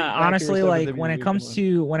 And I honestly, like, when it comes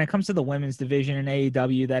to the women's division in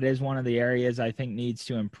AEW, that is one of the areas I think needs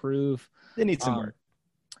to improve. They need some work.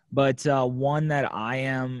 But one that I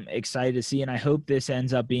am excited to see, and I hope this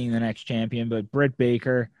ends up being the next champion, but Britt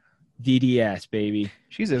Baker, DDS, baby.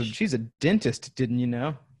 She's a dentist, didn't you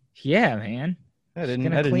know? Yeah, man. I didn't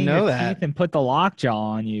know that. Teeth and put the lockjaw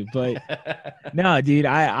on you, but no, dude,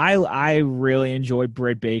 I really enjoy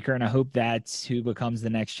Britt Baker, and I hope that's who becomes the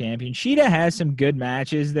next champion. Shida has some good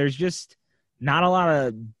matches. There's just not a lot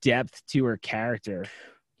of depth to her character.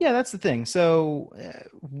 Yeah, that's the thing. So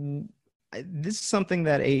this is something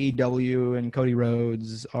that AEW and Cody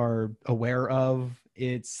Rhodes are aware of.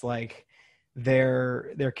 It's like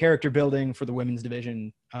their character building for the women's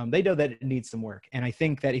division. They know that it needs some work, and I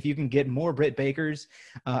think that if you can get more Britt Bakers,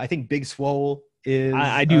 I think Big Swole is.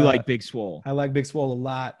 I do like Big Swole. I like Big Swole a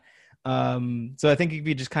lot. So I think if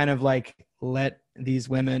you just kind of like let these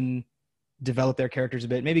women develop their characters a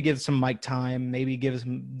bit, maybe give some mic time, maybe give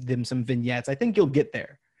them some vignettes, I think you'll get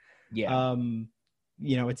there. Yeah.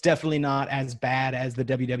 It's definitely not as bad as the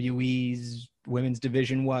WWE's women's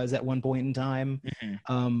division was at one point in time.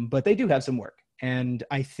 Mm-hmm. But they do have some work. And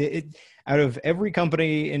I think out of every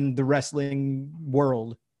company in the wrestling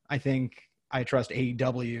world, I think I trust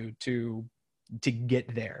AEW to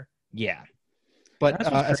get there. Yeah. But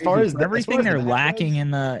as far as everything they're lacking in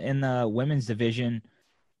the women's division,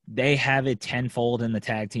 they have it tenfold in the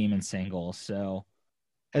tag team and singles. So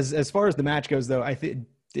as far as the match goes, though, I think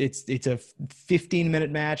it's a 15-minute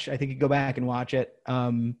match. I think you go back and watch it.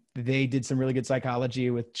 They did some really good psychology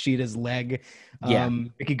with Sheeta's leg.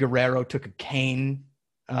 Vicky Guerrero took a cane,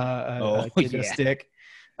 a stick.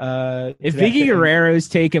 If Vicky Guerrero's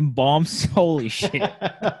taking bumps, holy shit.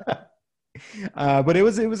 But it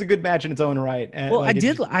was a good match in its own right. And well,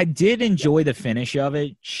 I did enjoy the finish of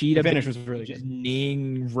it. The finish was really good.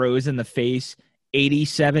 Kneeing Rose in the face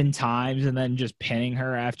 87 times and then just pinning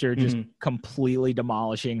her after just completely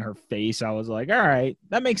demolishing her face. I was like, all right,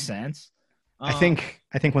 that makes sense. I think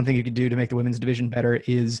one thing you could do to make the women's division better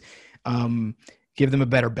is give them a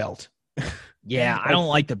better belt. Yeah, I don't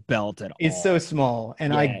like the belt at all. It's so small,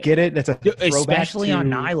 and I get it. That's a throwback especially on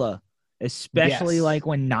Nyla. Especially like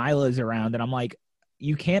when Nyla's around, and I'm like,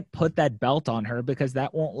 you can't put that belt on her because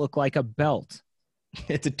that won't look like a belt.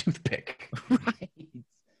 It's a toothpick. Right.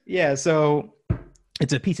 Yeah, so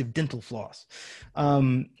it's a piece of dental floss.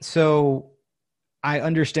 So I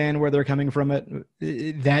understand where they're coming from.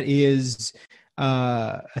 That is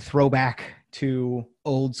a throwback to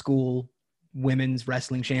old school women's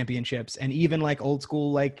wrestling championships, and even like old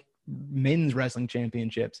school like men's wrestling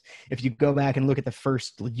championships. If you go back and look at the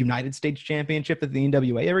first United States championship that the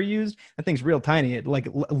NWA ever used, that thing's real tiny. It like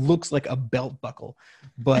looks like a belt buckle,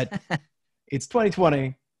 but it's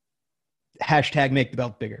 2020. Hashtag make the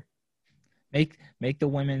belt bigger. Make the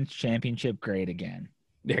women's championship great again.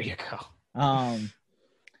 There you go.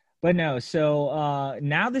 But no, so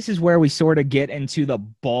now this is where we sort of get into the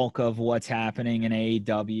bulk of what's happening in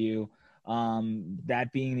AEW.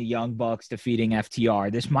 That being the Young Bucks defeating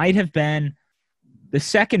FTR. This might have been the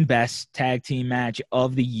second best tag team match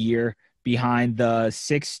of the year behind the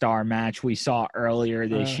 6-star match we saw earlier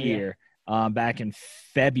this year, back in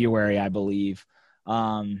February, I believe,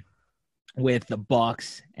 with the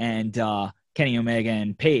Bucks and Kenny Omega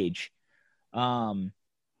and Paige.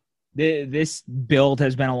 This build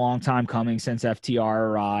has been a long time coming since FTR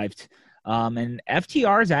arrived. And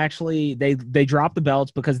FTR is actually they dropped the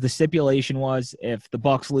belts because the stipulation was if the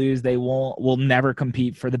Bucks lose, they will never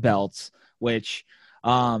compete for the belts, which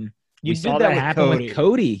you saw that happen with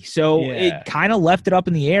Cody. So it kind of left it up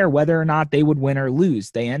in the air whether or not they would win or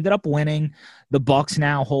lose. They ended up winning. The Bucks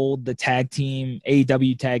now hold the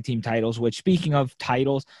AEW tag team titles, which, speaking of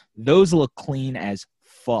titles, those look clean as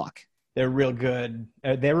fuck. They're real good.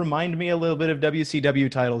 They remind me a little bit of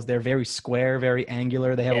WCW titles. They're very square, very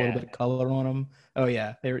angular. They have a little bit of color on them. Oh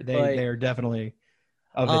yeah, they're definitely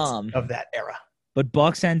of that era. But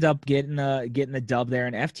Bucks end up getting the dub there,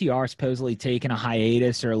 and FTR supposedly taking a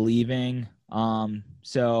hiatus or leaving.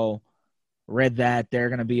 So read that they're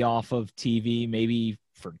going to be off of TV, maybe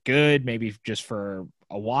for good, maybe just for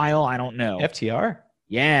a while. I don't know. FTR?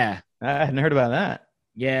 Yeah, I hadn't heard about that.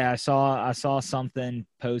 Yeah, I saw something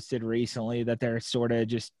posted recently that they're sort of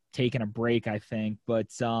just taking a break, I think. But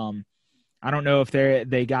I don't know if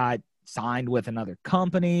they got signed with another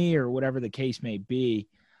company or whatever the case may be.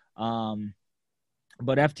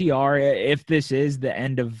 But FTR, if this is the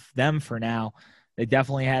end of them for now, they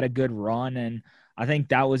definitely had a good run, and I think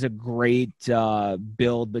that was a great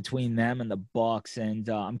build between them and the Bucks. And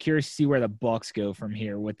I'm curious to see where the Bucks go from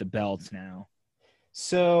here with the belts now.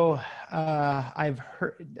 So I've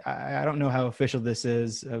heard, I don't know how official this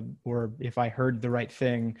is or if I heard the right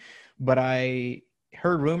thing, but I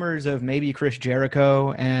heard rumors of maybe Chris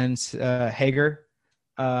Jericho and Hager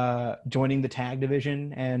joining the tag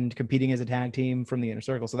division and competing as a tag team from the Inner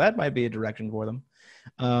Circle. So that might be a direction for them.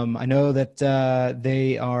 I know that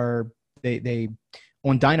they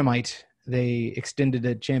on Dynamite, they extended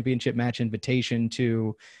a championship match invitation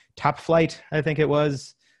to Top Flight, I think it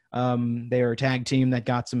was. They are a tag team that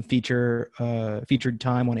got some featured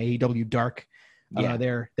time on AEW Dark.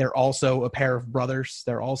 Yeah. They're also a pair of brothers.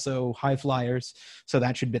 They're also high flyers. So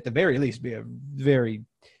that should at the very least be a very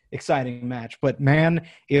exciting match. But man,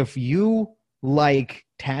 if you like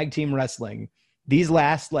tag team wrestling, these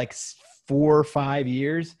last like 4 or 5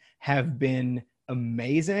 years have been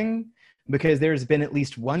amazing because there's been at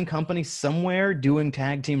least one company somewhere doing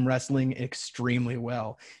tag team wrestling extremely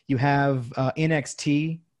well. You have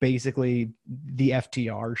NXT, basically the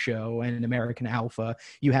FTR show, and American Alpha.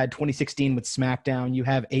 You had 2016 with SmackDown. You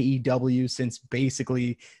have AEW since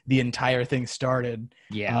basically the entire thing started.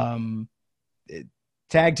 Yeah.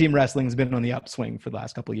 Tag team wrestling has been on the upswing for the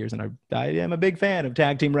last couple of years, and I am a big fan of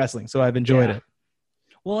tag team wrestling, so I've enjoyed it.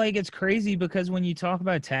 Well, like, it's crazy because when you talk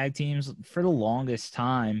about tag teams, for the longest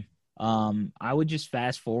time, I would just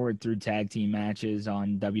fast forward through tag team matches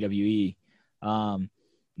on WWE.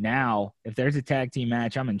 Now, if there's a tag team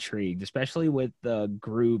match, I'm intrigued, especially with the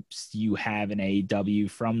groups you have in AEW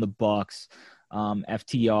from the Bucks,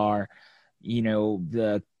 FTR, you know,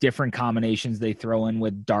 the different combinations they throw in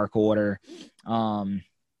with Dark Order. I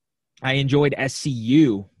enjoyed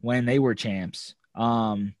SCU when they were champs.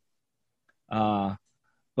 But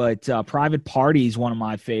Private Party is one of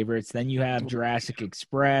my favorites. Then you have Jurassic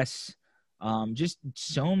Express. Just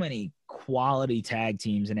so many quality tag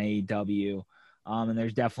teams in AEW. And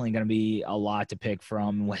there's definitely going to be a lot to pick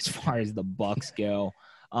from as far as the Bucks go.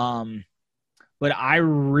 But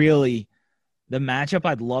the matchup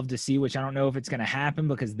I'd love to see, which I don't know if it's going to happen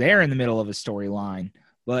because they're in the middle of a storyline,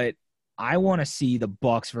 but I want to see the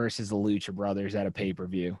Bucks versus the Lucha Brothers at a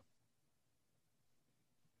pay-per-view.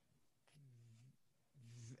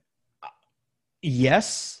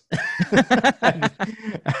 Yes.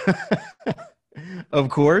 Of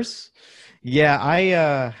course.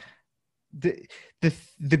 Yeah,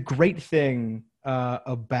 the great thing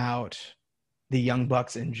about the Young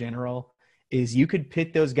Bucks in general is you could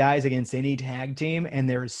pit those guys against any tag team and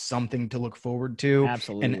there's something to look forward to.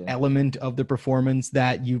 Absolutely. An element of the performance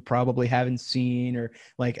that you probably haven't seen, or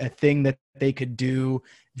like a thing that they could do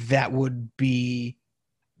that would be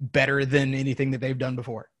better than anything that they've done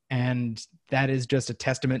before. And that is just a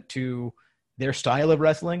testament to their style of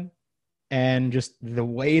wrestling and just the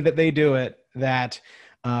way that they do it that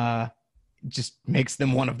just makes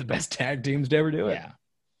them one of the best tag teams to ever do it. Yeah,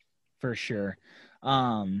 for sure.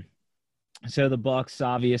 So the Bucks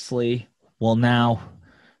obviously will now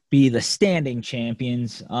be the standing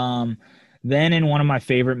champions. Then in one of my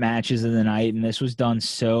favorite matches of the night, and this was done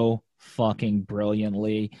so fucking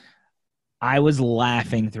brilliantly, I was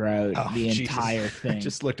laughing throughout the entire thing. I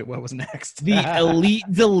just looked at what was next. The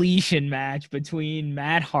Elite Deletion match between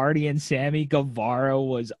Matt Hardy and Sammy Guevara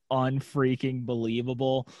was unfreaking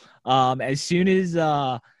believable. As soon as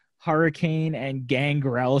Hurricane and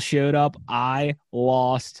Gangrel showed up, I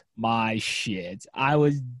lost my shit. I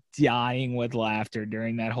was dying with laughter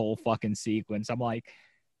during that whole fucking sequence. I'm like,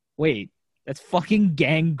 wait, that's fucking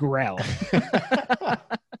Gangrel.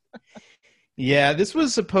 Yeah, they were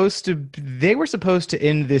supposed to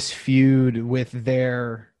end this feud with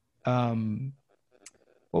their, what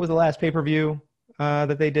was the last pay-per-view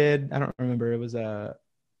that they did? I don't remember. It was,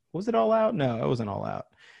 was it All Out? No, it wasn't All Out.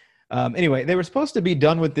 Anyway, they were supposed to be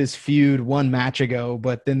done with this feud one match ago,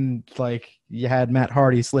 but then like you had Matt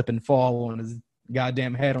Hardy slip and fall on his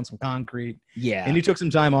goddamn head on some concrete. Yeah. And he took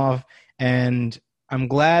some time off, and I'm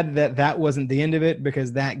glad that wasn't the end of it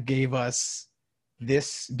because that gave us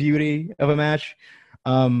this beauty of a match.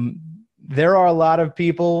 There are a lot of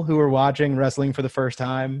people who are watching wrestling for the first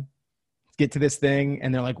time get to this thing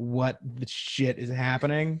and they're like, what the shit is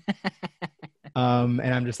happening? And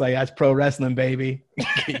I'm just like, that's pro wrestling, baby.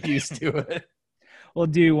 Get used to it. Well,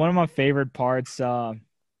 dude, one of my favorite parts, I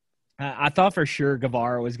thought for sure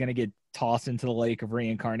Guevara was going to get tossed into the lake of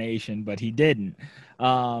reincarnation, but he didn't.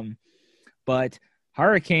 But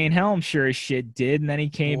Hurricane Helm sure as shit did, and then he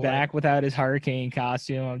came Boy. back without his hurricane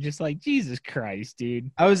costume. I'm just like, Jesus Christ, dude.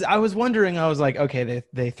 I was wondering. I was like, okay,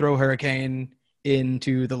 they throw Hurricane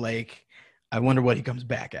into the lake. I wonder what he comes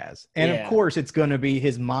back as. And of Yeah. course, it's going to be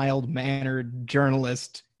his mild mannered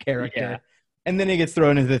journalist character. Yeah. And then he gets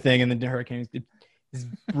thrown into the thing, and then the Hurricane is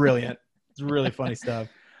brilliant. It's really funny stuff.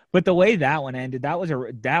 But the way that one ended, that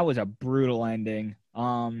was a brutal ending.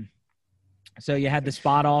 So you had the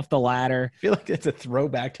spot off the ladder. I feel like it's a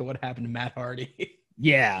throwback to what happened to Matt Hardy.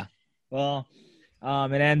 Yeah. Well,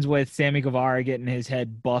 it ends with Sammy Guevara getting his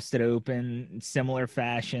head busted open in similar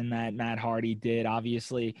fashion that Matt Hardy did.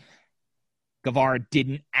 Obviously, Guevara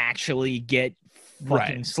didn't actually get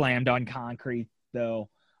fucking slammed on concrete, though.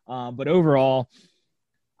 But overall,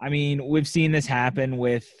 I mean, we've seen this happen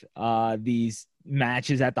with these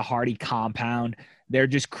matches at the Hardy compound. They're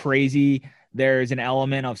just crazy. There's an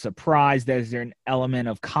element of surprise. There's an element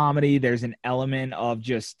of comedy. There's an element of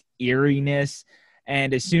just eeriness.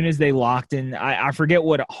 And as soon as they locked in, I forget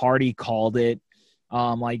what Hardy called it,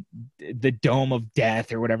 like the Dome of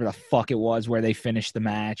Death or whatever the fuck it was, where they finished the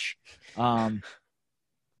match.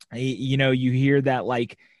 You know, you hear that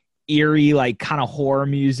like eerie, like kind of horror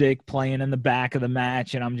music playing in the back of the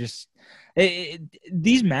match. And I'm just,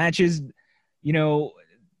 these matches, you know,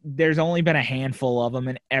 there's only been a handful of them,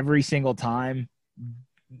 and every single time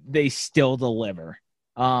they still deliver.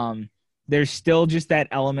 There's still just that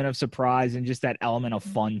element of surprise and just that element of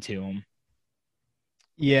fun to them.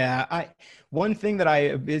 Yeah, one thing that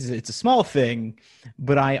it's a small thing,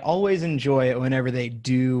 but I always enjoy it whenever they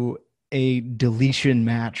do a deletion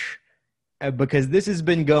match, because this has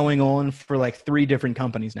been going on for like 3 different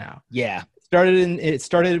companies now. Yeah. It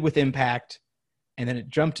started with Impact, and then it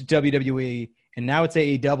jumped to WWE, and now it's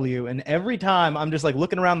AEW. And every time I'm just like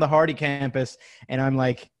looking around the Hardy campus, and I'm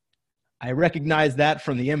like, I recognize that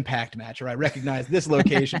from the Impact match, or I recognize this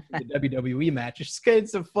location from the WWE match.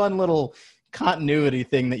 It's a fun little continuity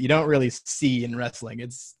thing that you don't really see in wrestling.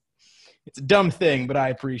 It's a dumb thing, but I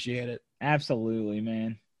appreciate it. Absolutely,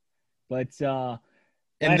 man. But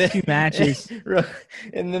and last 2 matches,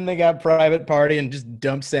 and then they got Private Party and just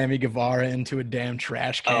dumped Sammy Guevara into a damn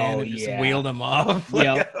trash can and just wheeled him off.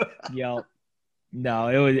 Yep. No,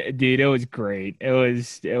 it was great. It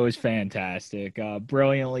was fantastic.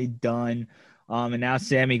 Brilliantly done. And now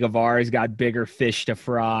Sammy Guevara's got bigger fish to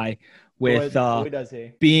fry with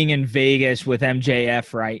being in Vegas with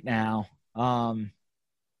MJF right now.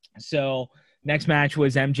 So next match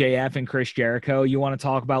was MJF and Chris Jericho. You want to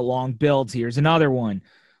talk about long builds? Here's another one.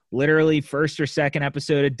 Literally first or second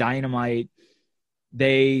episode of Dynamite,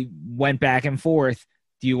 they went back and forth.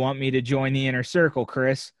 Do you want me to join the Inner Circle,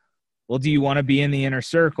 Chris? Well, do you want to be in the Inner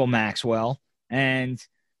Circle, Maxwell? And,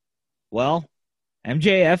 well,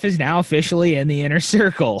 MJF is now officially in the Inner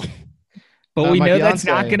Circle. But we know that's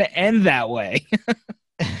not going to end that way.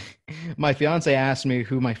 My fiance asked me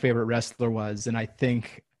who my favorite wrestler was, and I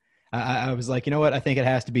think I was like, you know what? I think it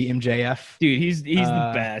has to be MJF. Dude, he's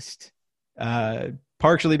the best.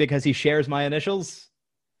 Partially because he shares my initials.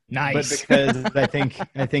 Nice. But because I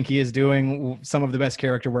think he is doing some of the best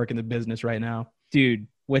character work in the business right now. Dude,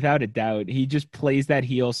 without a doubt. He just plays that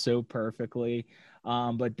heel so perfectly.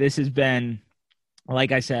 But this has been,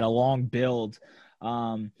 like I said, a long build.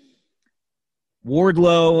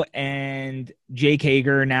 Wardlow and Jake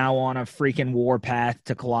Hager now on a freaking warpath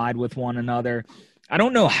to collide with one another. I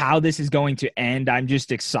don't know how this is going to end. I'm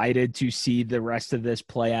just excited to see the rest of this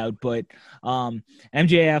play out. But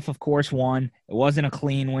MJF, of course, won. It wasn't a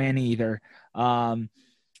clean win either.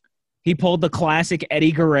 He pulled the classic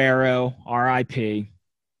Eddie Guerrero, R.I.P.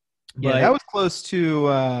 Yeah, that was close to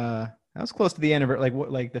the anniversary,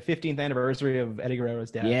 like the 15th anniversary of Eddie Guerrero's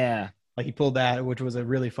death. Yeah, like he pulled that, which was a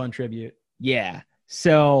really fun tribute. Yeah.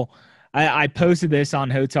 So I posted this on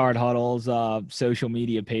Hotard Huddle's social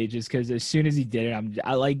media pages because as soon as he did it,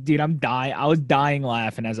 I'm dying. I was dying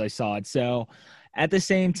laughing as I saw it. So at the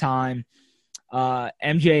same time,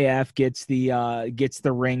 MJF gets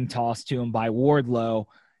the ring tossed to him by Wardlow,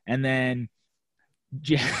 and then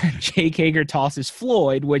Jake Hager tosses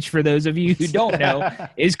Floyd, which for those of you who don't know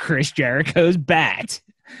is Chris Jericho's bat.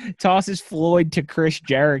 Tosses Floyd to Chris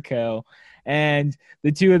Jericho. And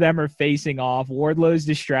the two of them are facing off. Wardlow's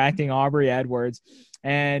distracting Aubrey Edwards.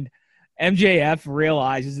 And MJF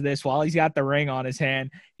realizes this while he's got the ring on his hand.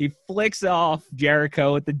 He flicks off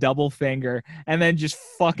Jericho with the double finger and then just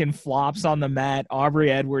fucking flops on the mat.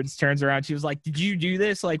 Aubrey Edwards turns around. She was like, "Did you do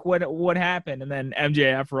this? Like, what happened?" And then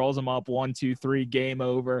MJF rolls him up. 1, 2, 3, game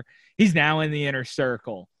over. He's now in the Inner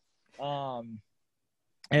Circle.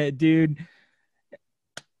 Dude,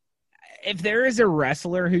 if there is a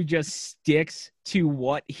wrestler who just sticks to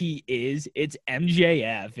what he is, it's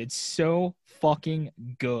MJF. It's so fucking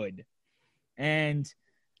good. And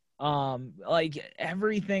like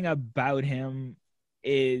everything about him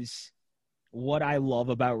is what I love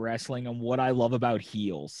about wrestling and what I love about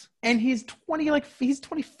heels. And he's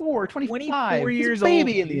 24, 25. 24 He's years a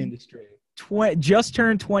baby old, in the industry. Just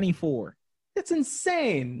turned 24. It's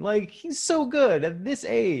insane. Like, he's so good at this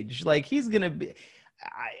age. Like, he's gonna be.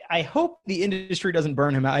 I hope the industry doesn't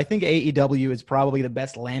burn him out. I think AEW is probably the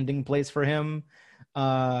best landing place for him.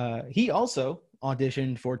 He also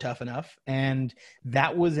auditioned for Tough Enough, and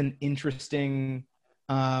that was an interesting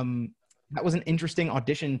audition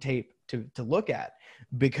tape to look at,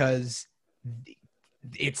 because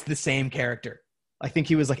it's the same character. I think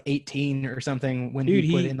he was like 18 or something when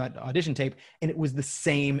he put in that audition tape, and it was the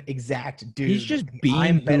same exact dude. He's just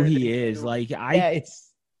being who he is. Like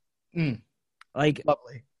it's like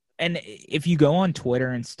lovely. And if you go on Twitter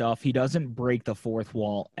and stuff, he doesn't break the fourth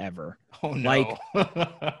wall ever. Oh no.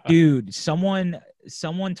 Like, dude, someone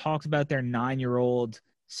talks about their 9-year-old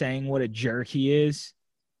saying what a jerk he is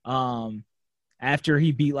after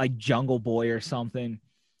he beat like Jungle Boy or something.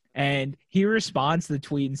 And he responds to the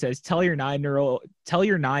tweet and says, tell your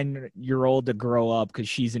 9-year-old to grow up because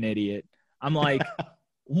she's an idiot. I'm like,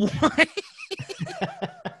 what?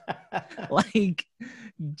 Like,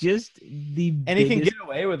 just the and he can get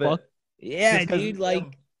away with it. Yeah, dude.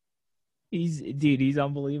 Like, he's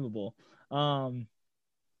unbelievable.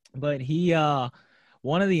 But he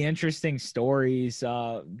one of the interesting stories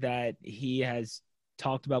that he has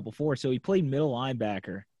talked about before. So he played middle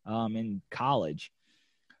linebacker in college.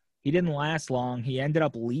 He didn't last long. He ended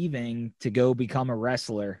up leaving to go become a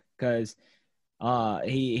wrestler because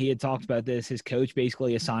he had talked about this. His coach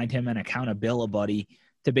basically assigned him an accountability buddy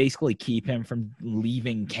to basically keep him from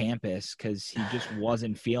leaving campus because he just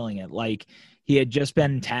wasn't feeling it. Like, he had just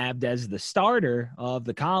been tabbed as the starter of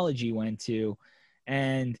the college he went to,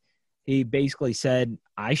 and he basically said,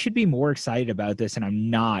 I should be more excited about this, and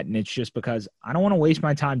I'm not. And it's just because I don't want to waste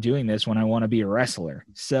my time doing this when I want to be a wrestler.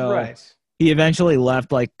 So right. He eventually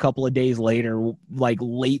left like a couple of days later, like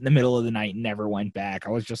late in the middle of the night, and never went back.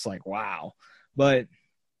 I was just like, wow. But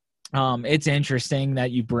it's interesting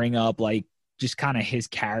that you bring up like just kind of his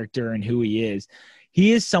character and who he is.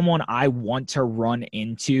 He is someone I want to run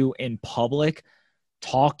into in public,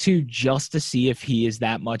 talk to just to see if he is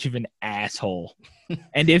that much of an asshole.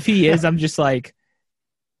 And if he is, I'm just like,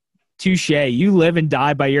 touche, you live and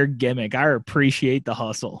die by your gimmick. I appreciate the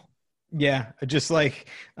hustle. Yeah, just like,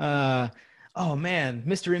 oh man,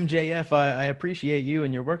 Mr. MJF, I appreciate you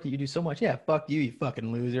and your work that you do so much. Yeah, fuck you, you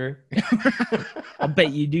fucking loser. I'll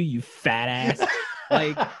bet you do, you fat ass.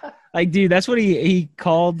 Like, dude, that's what he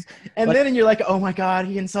called. And like, then you're like, oh my God,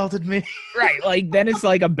 he insulted me. Right. Like, then it's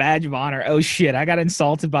like a badge of honor. Oh shit, I got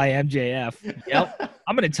insulted by MJF. Yep.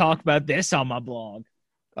 I'm going to talk about this on my blog.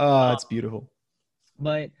 Oh, it's beautiful.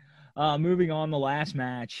 But moving on, the last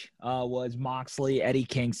match was Moxley, Eddie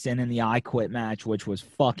Kingston in the I Quit match, which was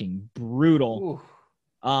fucking brutal.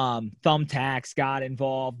 Thumbtacks got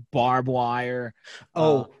involved, barbed wire.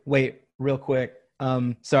 Oh, wait, real quick.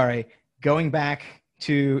 Sorry. Going back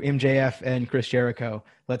to MJF and Chris Jericho,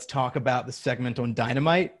 let's talk about the segment on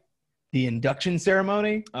Dynamite, the induction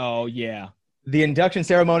ceremony. Oh, yeah. The induction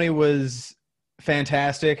ceremony was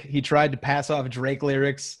fantastic. He tried to pass off Drake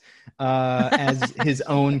lyrics as his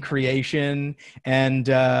own creation, and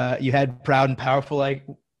you had Proud and Powerful like,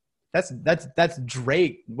 that's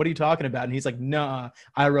Drake. What are you talking about? And he's like, nah,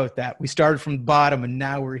 I wrote that. We started from the bottom and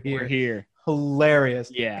now we're here. We're here.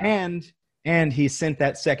 Hilarious. Yeah. And he sent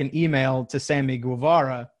that second email to Sammy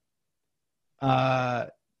Guevara,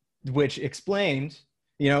 which explained,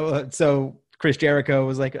 so Chris Jericho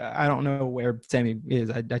was like, I don't know where Sammy is.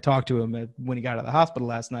 I talked to him when he got out of the hospital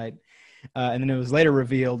last night. And then it was later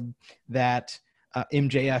revealed that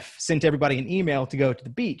MJF sent everybody an email to go to the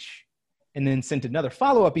beach, and then sent another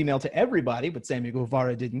follow-up email to everybody, but Sammy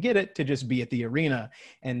Guevara didn't get it, to just be at the arena.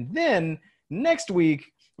 And then next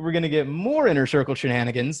week, we're going to get more Inner Circle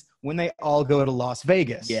shenanigans when they all go to Las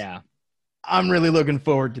Vegas. Yeah. I'm really looking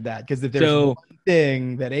forward to that, because if there's one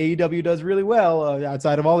thing that AEW does really well,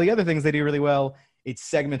 outside of all the other things they do really well, it's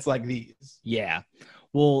segments like these. Yeah.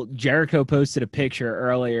 Well, Jericho posted a picture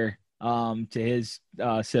earlier to his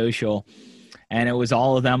social, and it was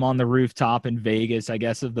all of them on the rooftop in Vegas, I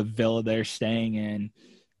guess, of the villa they're staying in.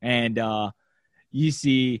 And you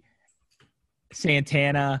see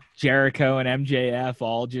Santana, Jericho, and MJF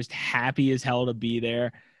all just happy as hell to be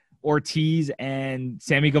there. Ortiz and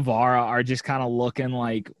Sammy Guevara are just kind of looking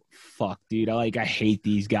like, fuck, dude, I hate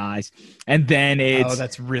these guys. And then it's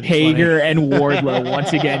that's really Hager funny. and Wardlow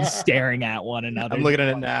once again staring at one another. I'm looking at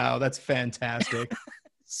it now. That's fantastic.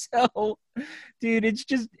 So, dude, it's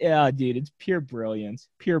just, dude, it's pure brilliance.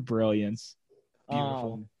 Pure brilliance.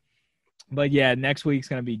 Beautiful. But yeah, next week's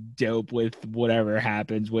going to be dope with whatever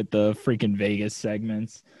happens with the freaking Vegas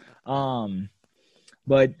segments.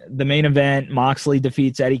 But the main event, Moxley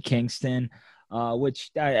defeats Eddie Kingston,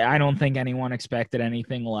 which I don't think anyone expected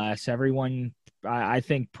anything less. Everyone, I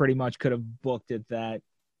think, pretty much could have booked it that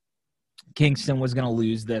Kingston was going to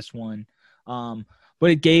lose this one. But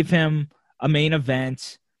it gave him a main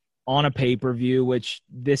event on a pay-per-view, which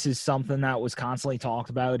this is something that was constantly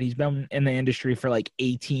talked about. He's been in the industry for like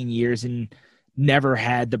 18 years and never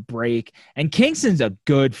had the break. And Kingston's a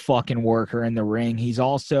good fucking worker in the ring. He's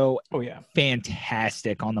also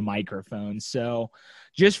fantastic on the microphone. So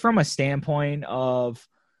just from a standpoint of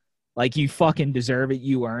like, you fucking deserve it,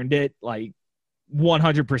 you earned it, like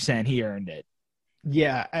 100% he earned it.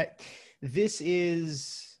 Yeah, this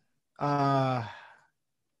is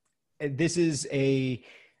a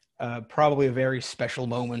probably a very special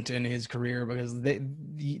moment in his career, because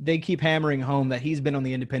they keep hammering home that he's been on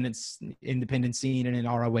the independent scene and in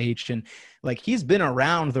ROH, and like he's been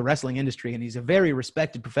around the wrestling industry, and he's a very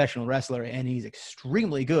respected professional wrestler, and he's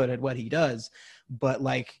extremely good at what he does. But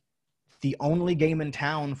like, the only game in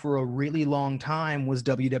town for a really long time was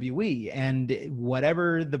WWE, and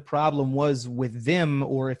whatever the problem was with them,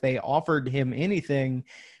 or if they offered him anything,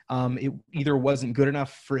 it either wasn't good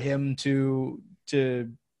enough for him to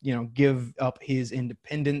give up his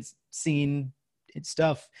independent scene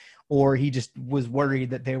stuff, or he just was worried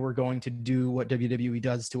that they were going to do what WWE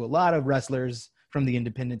does to a lot of wrestlers from the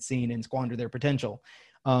independent scene and squander their potential.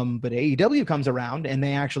 But AEW comes around and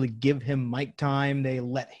they actually give him mic time. They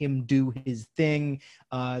let him do his thing.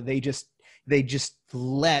 They just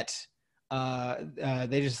let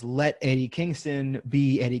Eddie Kingston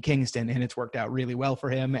be Eddie Kingston, and it's worked out really well for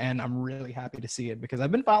him, and I'm really happy to see it, because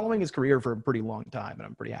I've been following his career for a pretty long time, and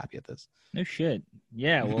I'm pretty happy at this. No shit.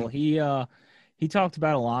 Yeah, well, he talked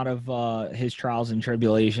about a lot of his trials and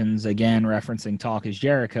tribulations, again referencing Talk is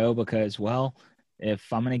Jericho, because, well,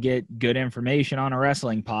 if I'm going to get good information on a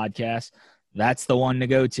wrestling podcast, that's the one to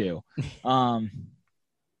go to.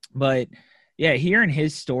 But yeah, hearing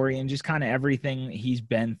his story and just kind of everything he's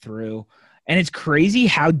been through, and it's crazy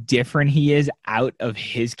how different he is out of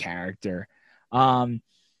his character.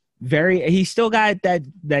 He still got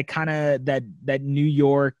that kind of that New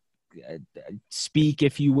York speak,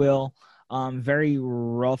 if you will. Very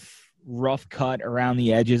rough cut around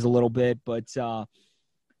the edges a little bit, but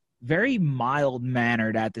very mild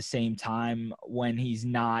mannered at the same time when he's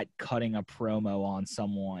not cutting a promo on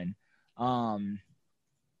someone.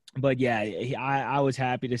 But yeah, I was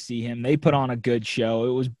happy to see him. They put on a good show.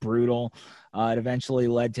 It was brutal. It eventually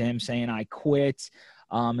led to him saying, "I quit."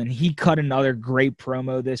 And he cut another great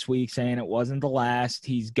promo this week saying it wasn't the last.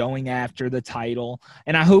 He's going after the title.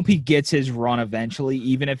 And I hope he gets his run eventually,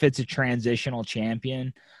 even if it's a transitional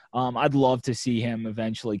champion. I'd love to see him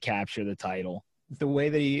eventually capture the title. The way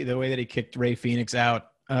that he kicked Rey Fenix out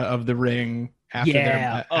of the ring after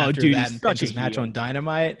his match on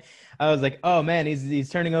Dynamite, I was like, oh man, he's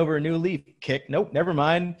turning over a new leaf. Kick, nope, never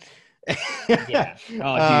mind. Yeah.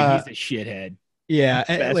 Oh, dude, he's a shithead. Yeah,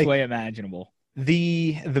 best way imaginable.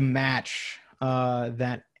 The match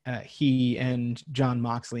that he and Jon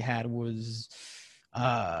Moxley had was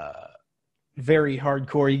very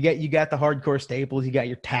hardcore. You got the hardcore staples. You got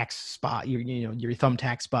your tax spot, your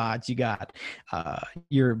thumbtack spots. You got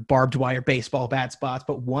your barbed wire baseball bat spots.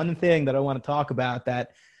 But one thing that I want to talk about,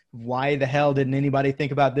 that why the hell didn't anybody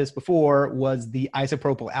think about this before, was the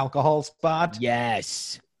isopropyl alcohol spot.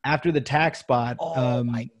 Yes. After the tack spot,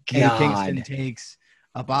 my God. Eddie Kingston takes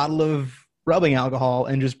a bottle of rubbing alcohol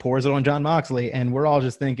and just pours it on Jon Moxley, and we're all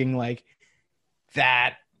just thinking like,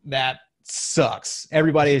 that sucks.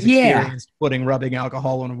 Everybody has experienced putting rubbing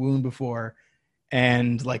alcohol on a wound before,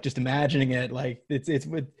 and like just imagining it, like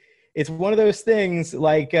it's one of those things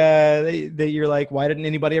like that you're like, why didn't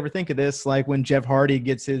anybody ever think of this? Like when Jeff Hardy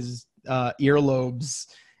gets his earlobes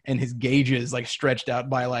and his gauges like stretched out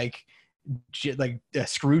by like a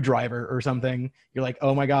screwdriver or something, you're like,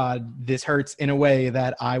 oh my God, this hurts in a way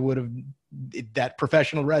that that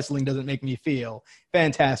professional wrestling doesn't make me feel.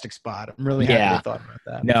 Fantastic spot. I'm really happy I thought about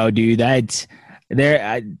that. No, dude, that's there.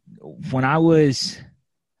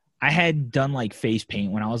 I had done like face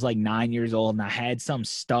paint when I was like 9 years old, and I had some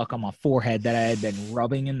stuck on my forehead that I had been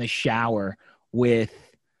rubbing in the shower with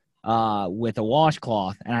a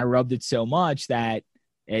washcloth, and I rubbed it so much that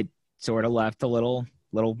it sort of left a little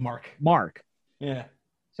little mark. Yeah.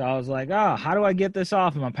 So I was like, oh, how do I get this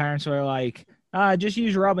off? And my parents were like, just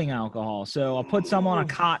use rubbing alcohol. So I put some on a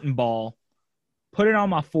cotton ball, put it on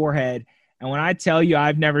my forehead. And when I tell you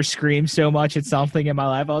I've never screamed so much at something in my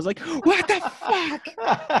life, I was like, what the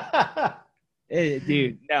fuck?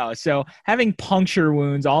 Dude, no. So having puncture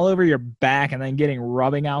wounds all over your back and then getting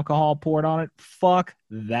rubbing alcohol poured on it, fuck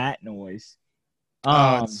that noise.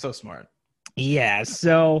 It's so smart. Yeah.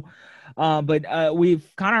 So, but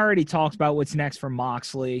we've kind of already talked about what's next for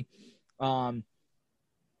Moxley. I'm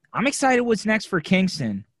excited what's next for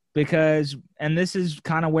Kingston because, and this is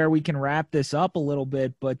kind of where we can wrap this up a little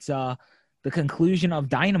bit, but the conclusion of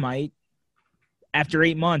Dynamite after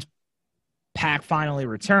 8 months, Pac finally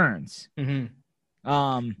returns. Mm-hmm.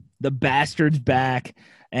 The Bastard's back,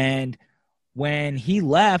 and when he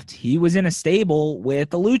left, he was in a stable with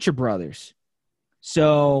the Lucha Brothers.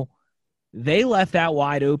 So they left that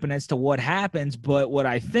wide open as to what happens, but what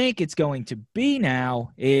I think it's going to be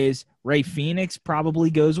now is Rey Fenix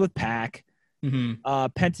probably goes with Pac. Mm-hmm.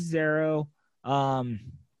 Pentazero,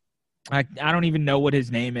 I don't even know what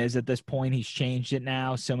his name is at this point. He's changed it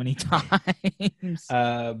now so many times.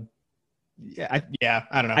 I don't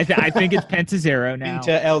know. I think it's Pentazero now.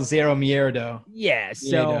 Pinta El Zero Mierdo. Yeah,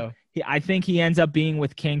 so I think he ends up being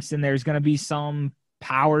with Kingston. There's going to be some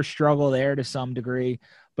power struggle there to some degree.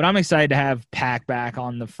 But I'm excited to have Pac back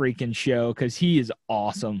on the freaking show because he is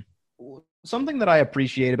awesome. Something that I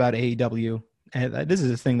appreciate about AEW, and this is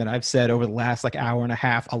a thing that I've said over the last hour and a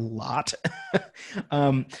half a lot,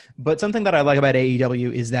 but something that I like about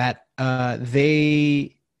AEW is that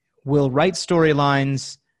they will write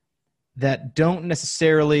storylines that don't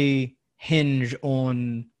necessarily hinge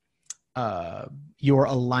on your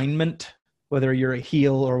alignment, whether you're a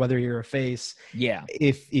heel or whether you're a face. Yeah.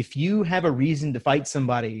 If you have a reason to fight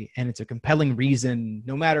somebody and it's a compelling reason,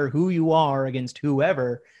 no matter who you are against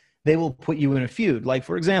whoever, they will put you in a feud. Like,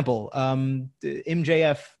 for example,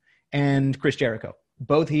 MJF and Chris Jericho,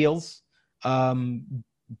 both heels,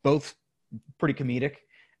 both pretty comedic.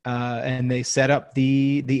 And they set up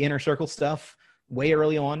the inner circle stuff way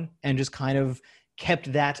early on and just kind of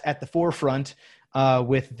kept that at the forefront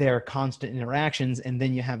with their constant interactions. And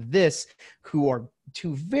then you have this, who are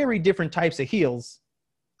two very different types of heels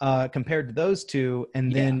compared to those two.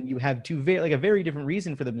 And then you have two a very different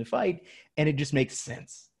reason for them to fight. And it just makes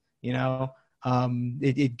sense. You know,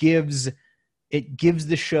 it gives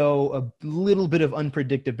the show a little bit of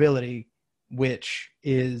unpredictability, which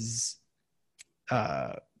is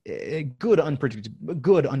good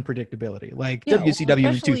unpredictability. Like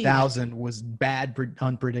WCW in 2000 was bad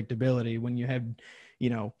unpredictability when you had,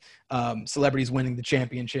 celebrities winning the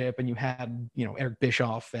championship and you had, Eric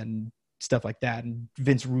Bischoff and stuff like that and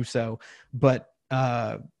Vince Russo. But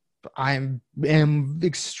I am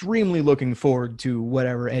extremely looking forward to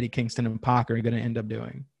whatever Eddie Kingston and Pac are going to end up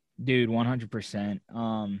doing. Dude, 100%.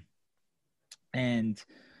 And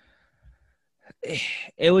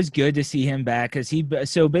it was good to see him back because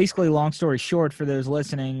so basically, long story short, for those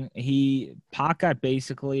listening, Pac got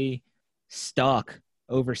basically stuck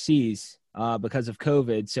overseas because of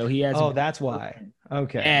COVID. So he has. Oh, that's why.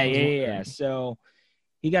 Okay. Yeah. So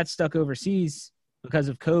he got stuck overseas because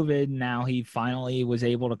of COVID. Now he finally was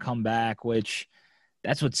able to come back, which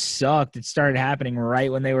that's what sucked. It started happening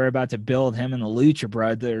right when they were about to build him and the Lucha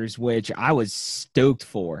Brothers, which I was stoked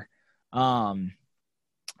for.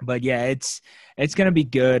 But yeah, it's going to be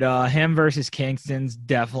good. Him versus Kingston's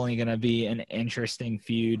definitely going to be an interesting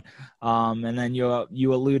feud. And then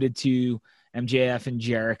you alluded to MJF and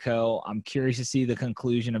Jericho. I'm curious to see the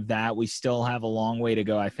conclusion of that. We still have a long way to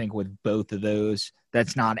go, I think, with both of those.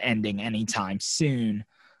 That's not ending anytime soon.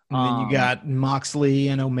 And then you got Moxley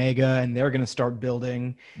and Omega, and they're going to start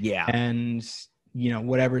building. Yeah. And,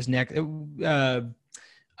 whatever's next.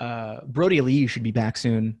 Brody Lee should be back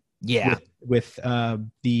soon. Yeah. With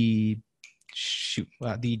the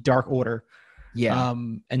Dark Order. Yeah.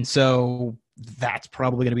 And so that's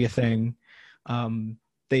probably going to be a thing.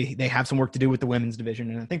 They have some work to do with the women's division,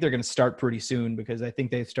 and I think they're going to start pretty soon because I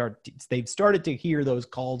think they've started to hear those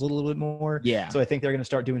calls a little bit more. Yeah. So I think they're going to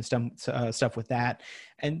start doing stuff with that.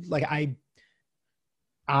 And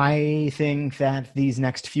I think that these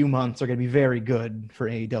next few months are going to be very good for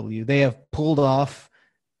AEW. They have pulled off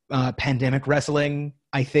pandemic wrestling,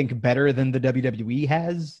 I think, better than the WWE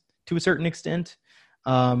has to a certain extent.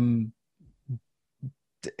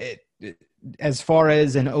 As far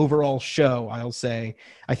as an overall show, I'll say,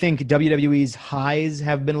 I think WWE's highs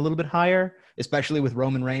have been a little bit higher, especially with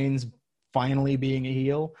Roman Reigns finally being a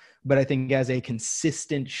heel. But I think as a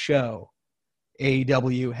consistent show,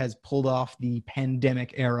 AEW has pulled off the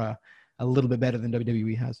pandemic era a little bit better than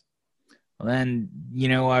WWE has. Then,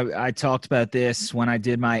 I talked about this when I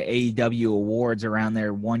did my AEW awards around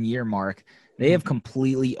their 1 year mark. They have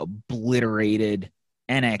completely obliterated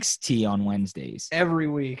NXT on Wednesdays. Every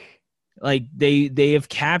week. Like they have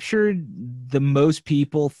captured the most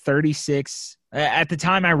people, 36 at the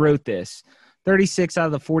time I wrote this, 36 out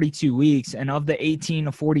of the 42 weeks, and of the 18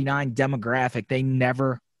 to 49 demographic, they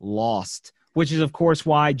never lost, which is of course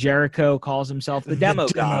why Jericho calls himself the Demo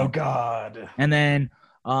God. And then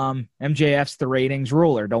MJF's the ratings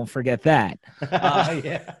ruler. Don't forget that.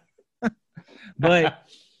 Yeah. But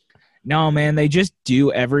no, man, they just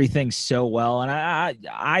do everything so well. And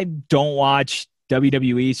I don't watch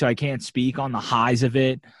WWE, so I can't speak on the highs of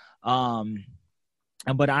it.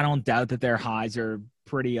 But I don't doubt that their highs are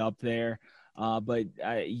pretty up there.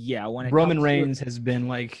 When Roman Reigns has been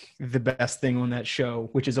like the best thing on that show,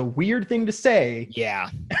 which is a weird thing to say. Yeah.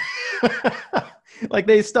 Like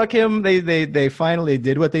they stuck him. They finally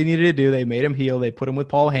did what they needed to do. They made him heel. They put him with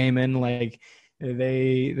Paul Heyman. Like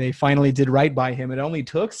they finally did right by him. It only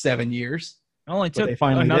took 7 years. It only took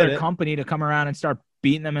another company to come around and start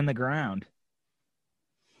beating them in the ground.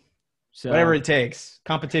 So whatever it takes.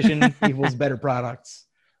 Competition equals better products.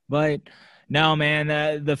 But no,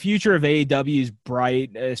 man, the future of AEW is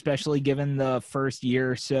bright, especially given the first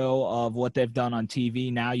year or so of what they've done on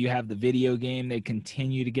TV. Now you have the video game. They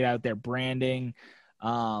continue to get out their branding.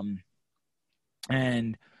 And,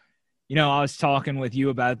 I was talking with you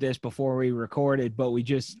about this before we recorded, but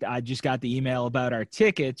I just got the email about our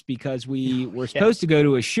tickets because we were supposed to go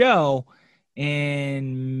to a show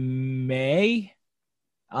in May.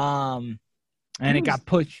 And it got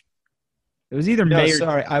pushed. It was either May or...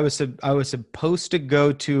 Sorry, I was supposed to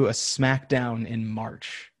go to a SmackDown in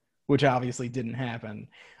March, which obviously didn't happen.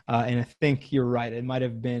 And I think you're right. It might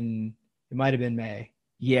have been May.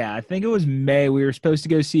 Yeah, I think it was May. We were supposed to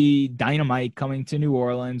go see Dynamite coming to New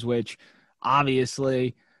Orleans, which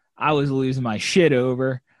obviously I was losing my shit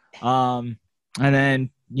over. And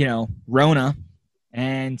then, Rona,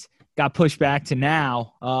 and got pushed back to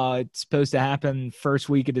now. It's supposed to happen first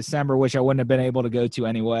week of December, which I wouldn't have been able to go to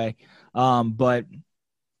anyway. But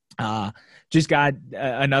just got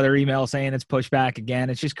another email saying it's pushed back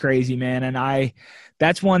again. It's just crazy, man. And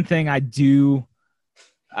that's one thing I do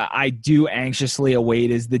anxiously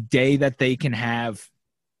await is the day that they can have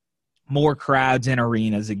more crowds in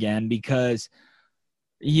arenas again, because,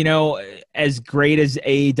 as great as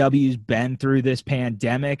AEW's been through this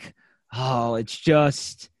pandemic, it's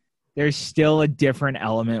just, there's still a different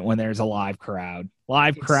element when there's a live crowd.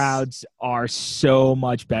 Crowds are so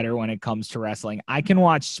much better when it comes to wrestling. I can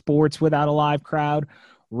watch sports without a live crowd.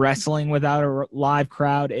 Wrestling without a live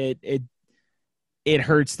crowd, it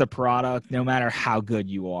hurts the product no matter how good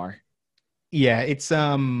you are. Yeah, it's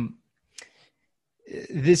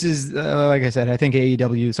this is like I said, I think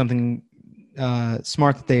AEW, something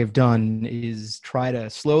smart that they have done is try to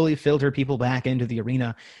slowly filter people back into the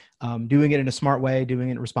arena, doing it in a smart way, doing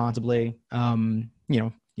it responsibly.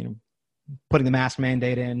 Putting the mask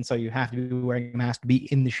mandate in, so you have to be wearing a mask to be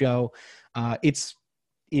in the show. It's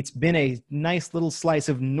been a nice little slice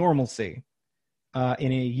of normalcy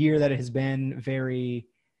in a year that has been very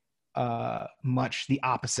much the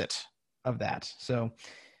opposite of that. So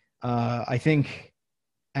I think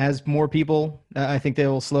as more people, I think they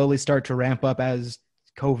will slowly start to ramp up as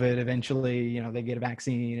COVID eventually, they get a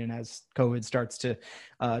vaccine, and as COVID starts to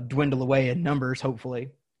dwindle away in numbers,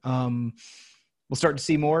 hopefully. We'll start to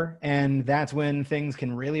see more, and that's when things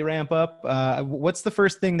can really ramp up. What's the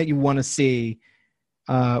first thing that you want to see?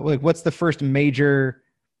 What's the first major,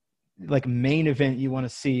 main event you want to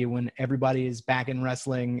see when everybody is back in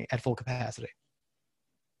wrestling at full capacity?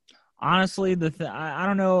 Honestly, I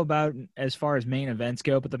don't know about as far as main events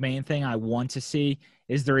go, but the main thing I want to see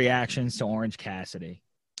is the reactions to Orange Cassidy.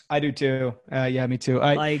 I do too. Yeah, me too.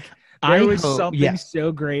 There was something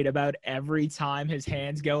so great about every time his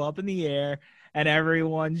hands go up in the air and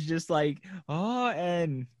everyone's just like, oh,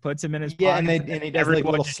 and puts him in his pocket. And he does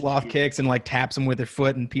little sloth kicks and taps him with their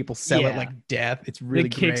foot, and people sell it like death. It's really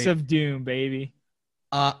the kicks of doom, baby.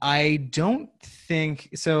 I don't think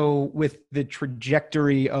so. With the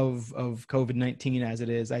trajectory of COVID-19 as it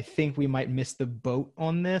is, I think we might miss the boat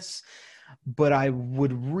on this. But I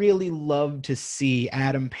would really love to see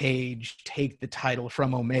Adam Page take the title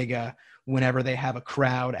from Omega whenever they have a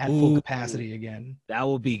crowd at full capacity again. That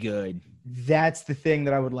will be good. That's the thing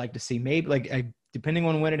that I would like to see. Maybe depending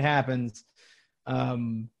on when it happens,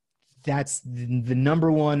 that's the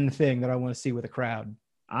number one thing that I want to see with a crowd.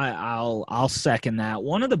 I'll second that.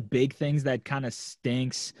 One of the big things that kind of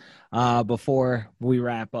stinks before we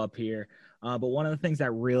wrap up here, but one of the things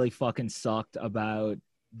that really fucking sucked about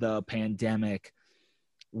the pandemic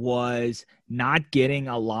was not getting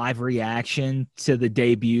a live reaction to the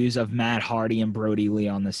debuts of Matt Hardy and Brody Lee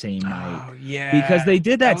on the same night. Oh, yeah. Because they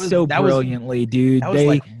did that brilliantly, dude. That was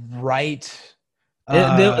like right.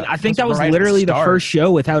 I think that was right literally the first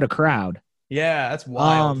show without a crowd. Yeah, that's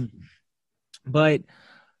wild. But,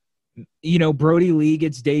 you know, Brody Lee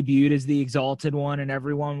gets debuted as the Exalted One, and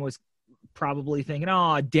everyone was probably thinking,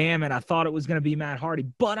 oh, damn it, I thought it was going to be Matt Hardy,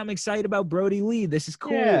 but I'm excited about Brody Lee. This is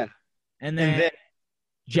cool. Yeah. And then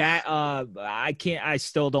Jack, I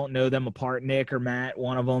still don't know them apart. Nick or Matt,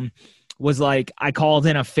 one of them was like, I called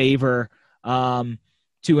in a favor to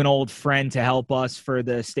an old friend to help us for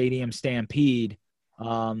the Stadium Stampede.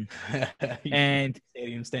 And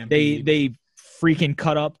Stadium Stampede. they freaking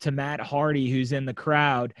cut up to Matt Hardy, who's in the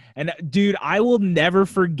crowd. And dude, I will never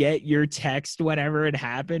forget your text whenever it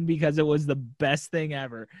happened, because it was the best thing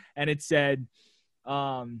ever. And it said,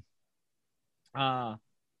 what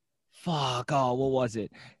was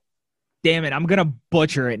it? Damn it, I'm gonna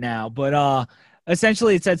butcher it now. But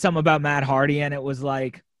essentially it said something about Matt Hardy, and it was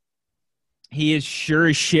like, he is sure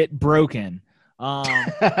as shit broken.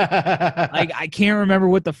 I can't remember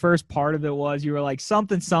what the first part of it was. You were like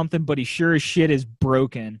something, but he sure as shit is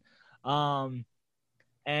broken. And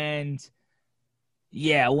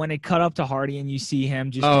yeah, when it cut up to Hardy and you see him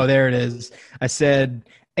just there it is. I said,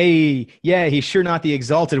 hey, yeah, he's sure not the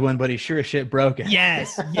Exalted One, but he's sure as shit broken.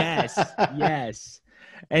 Yes.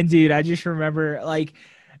 And dude, I just remember, like,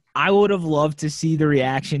 I would have loved to see the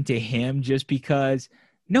reaction to him, just because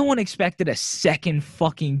no one expected a second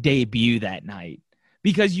fucking debut that night,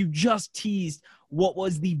 because you just teased what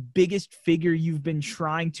was the biggest figure you've been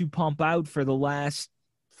trying to pump out for the last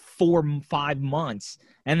 4-5 months.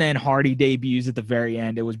 And then Hardy debuts at the very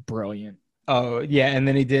end. It was brilliant. Oh, yeah. And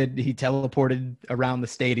then he teleported around the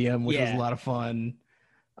stadium, which was a lot of fun.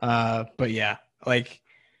 But yeah, like,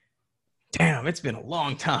 damn, it's been a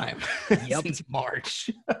long time since March.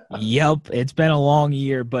 Yep. It's been a long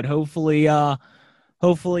year, but hopefully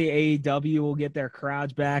AEW will get their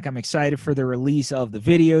crowds back. I'm excited for the release of the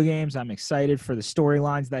video games. I'm excited for the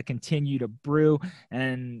storylines that continue to brew,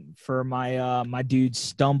 and for my dude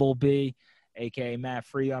Stumblebee, aka Matt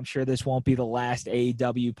Free. I'm sure this won't be the last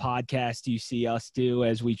AEW podcast you see us do,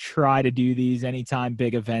 as we try to do these anytime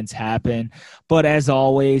big events happen. But as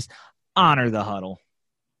always, honor the huddle.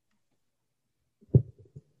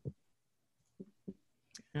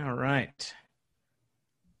 All right.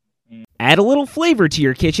 Add a little flavor to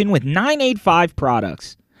your kitchen with 985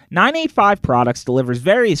 Products. 985 Products delivers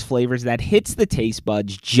various flavors that hits the taste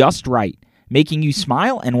buds just right, making you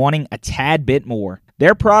smile and wanting a tad bit more.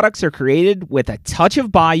 Their products are created with a touch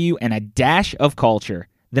of Bayou and a dash of culture.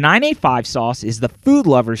 The 985 sauce is the food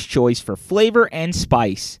lover's choice for flavor and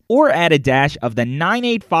spice. Or add a dash of the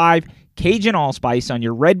 985 Cajun Allspice on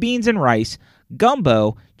your red beans and rice,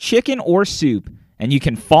 gumbo, chicken, or soup, and you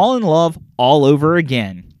can fall in love all over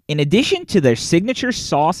again. In addition to their signature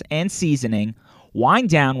sauce and seasoning, wind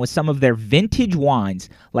down with some of their vintage wines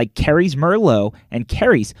like Kerry's Merlot and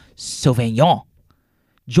Kerry's Sauvignon.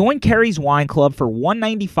 Join Kerry's Wine Club for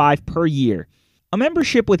 $195 per year. A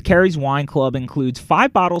membership with Kerry's Wine Club includes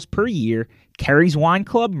 5 bottles per year, Kerry's Wine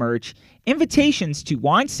Club merch, invitations to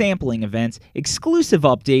wine sampling events, exclusive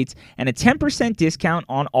updates, and a 10% discount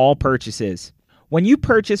on all purchases. When you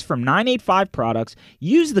purchase from 985 Products,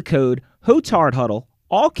 use the code HOTARDHUDDLE,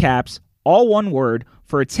 all caps, all one word,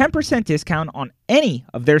 for a 10% discount on any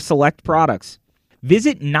of their select products.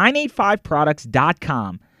 Visit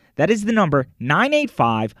 985products.com. That is the number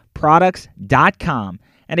 985products.com.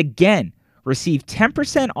 And again, receive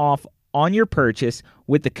 10% off on your purchase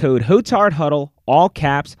with the code HOTARDHUDDLE, all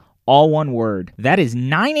caps, all one word. That is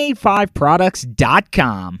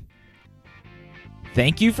 985products.com.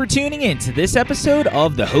 Thank you for tuning in to this episode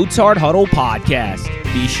of the Hotard Huddle podcast.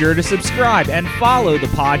 Be sure to subscribe and follow the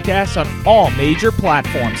podcast on all major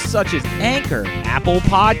platforms such as Anchor, Apple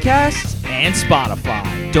Podcasts, and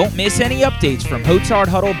Spotify. Don't miss any updates from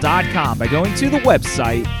HotardHuddle.com by going to the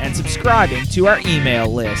website and subscribing to our email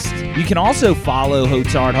list. You can also follow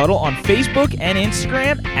Hotard Huddle on Facebook and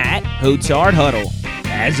Instagram at Hotard Huddle.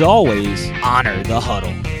 As always, honor the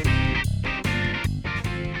huddle.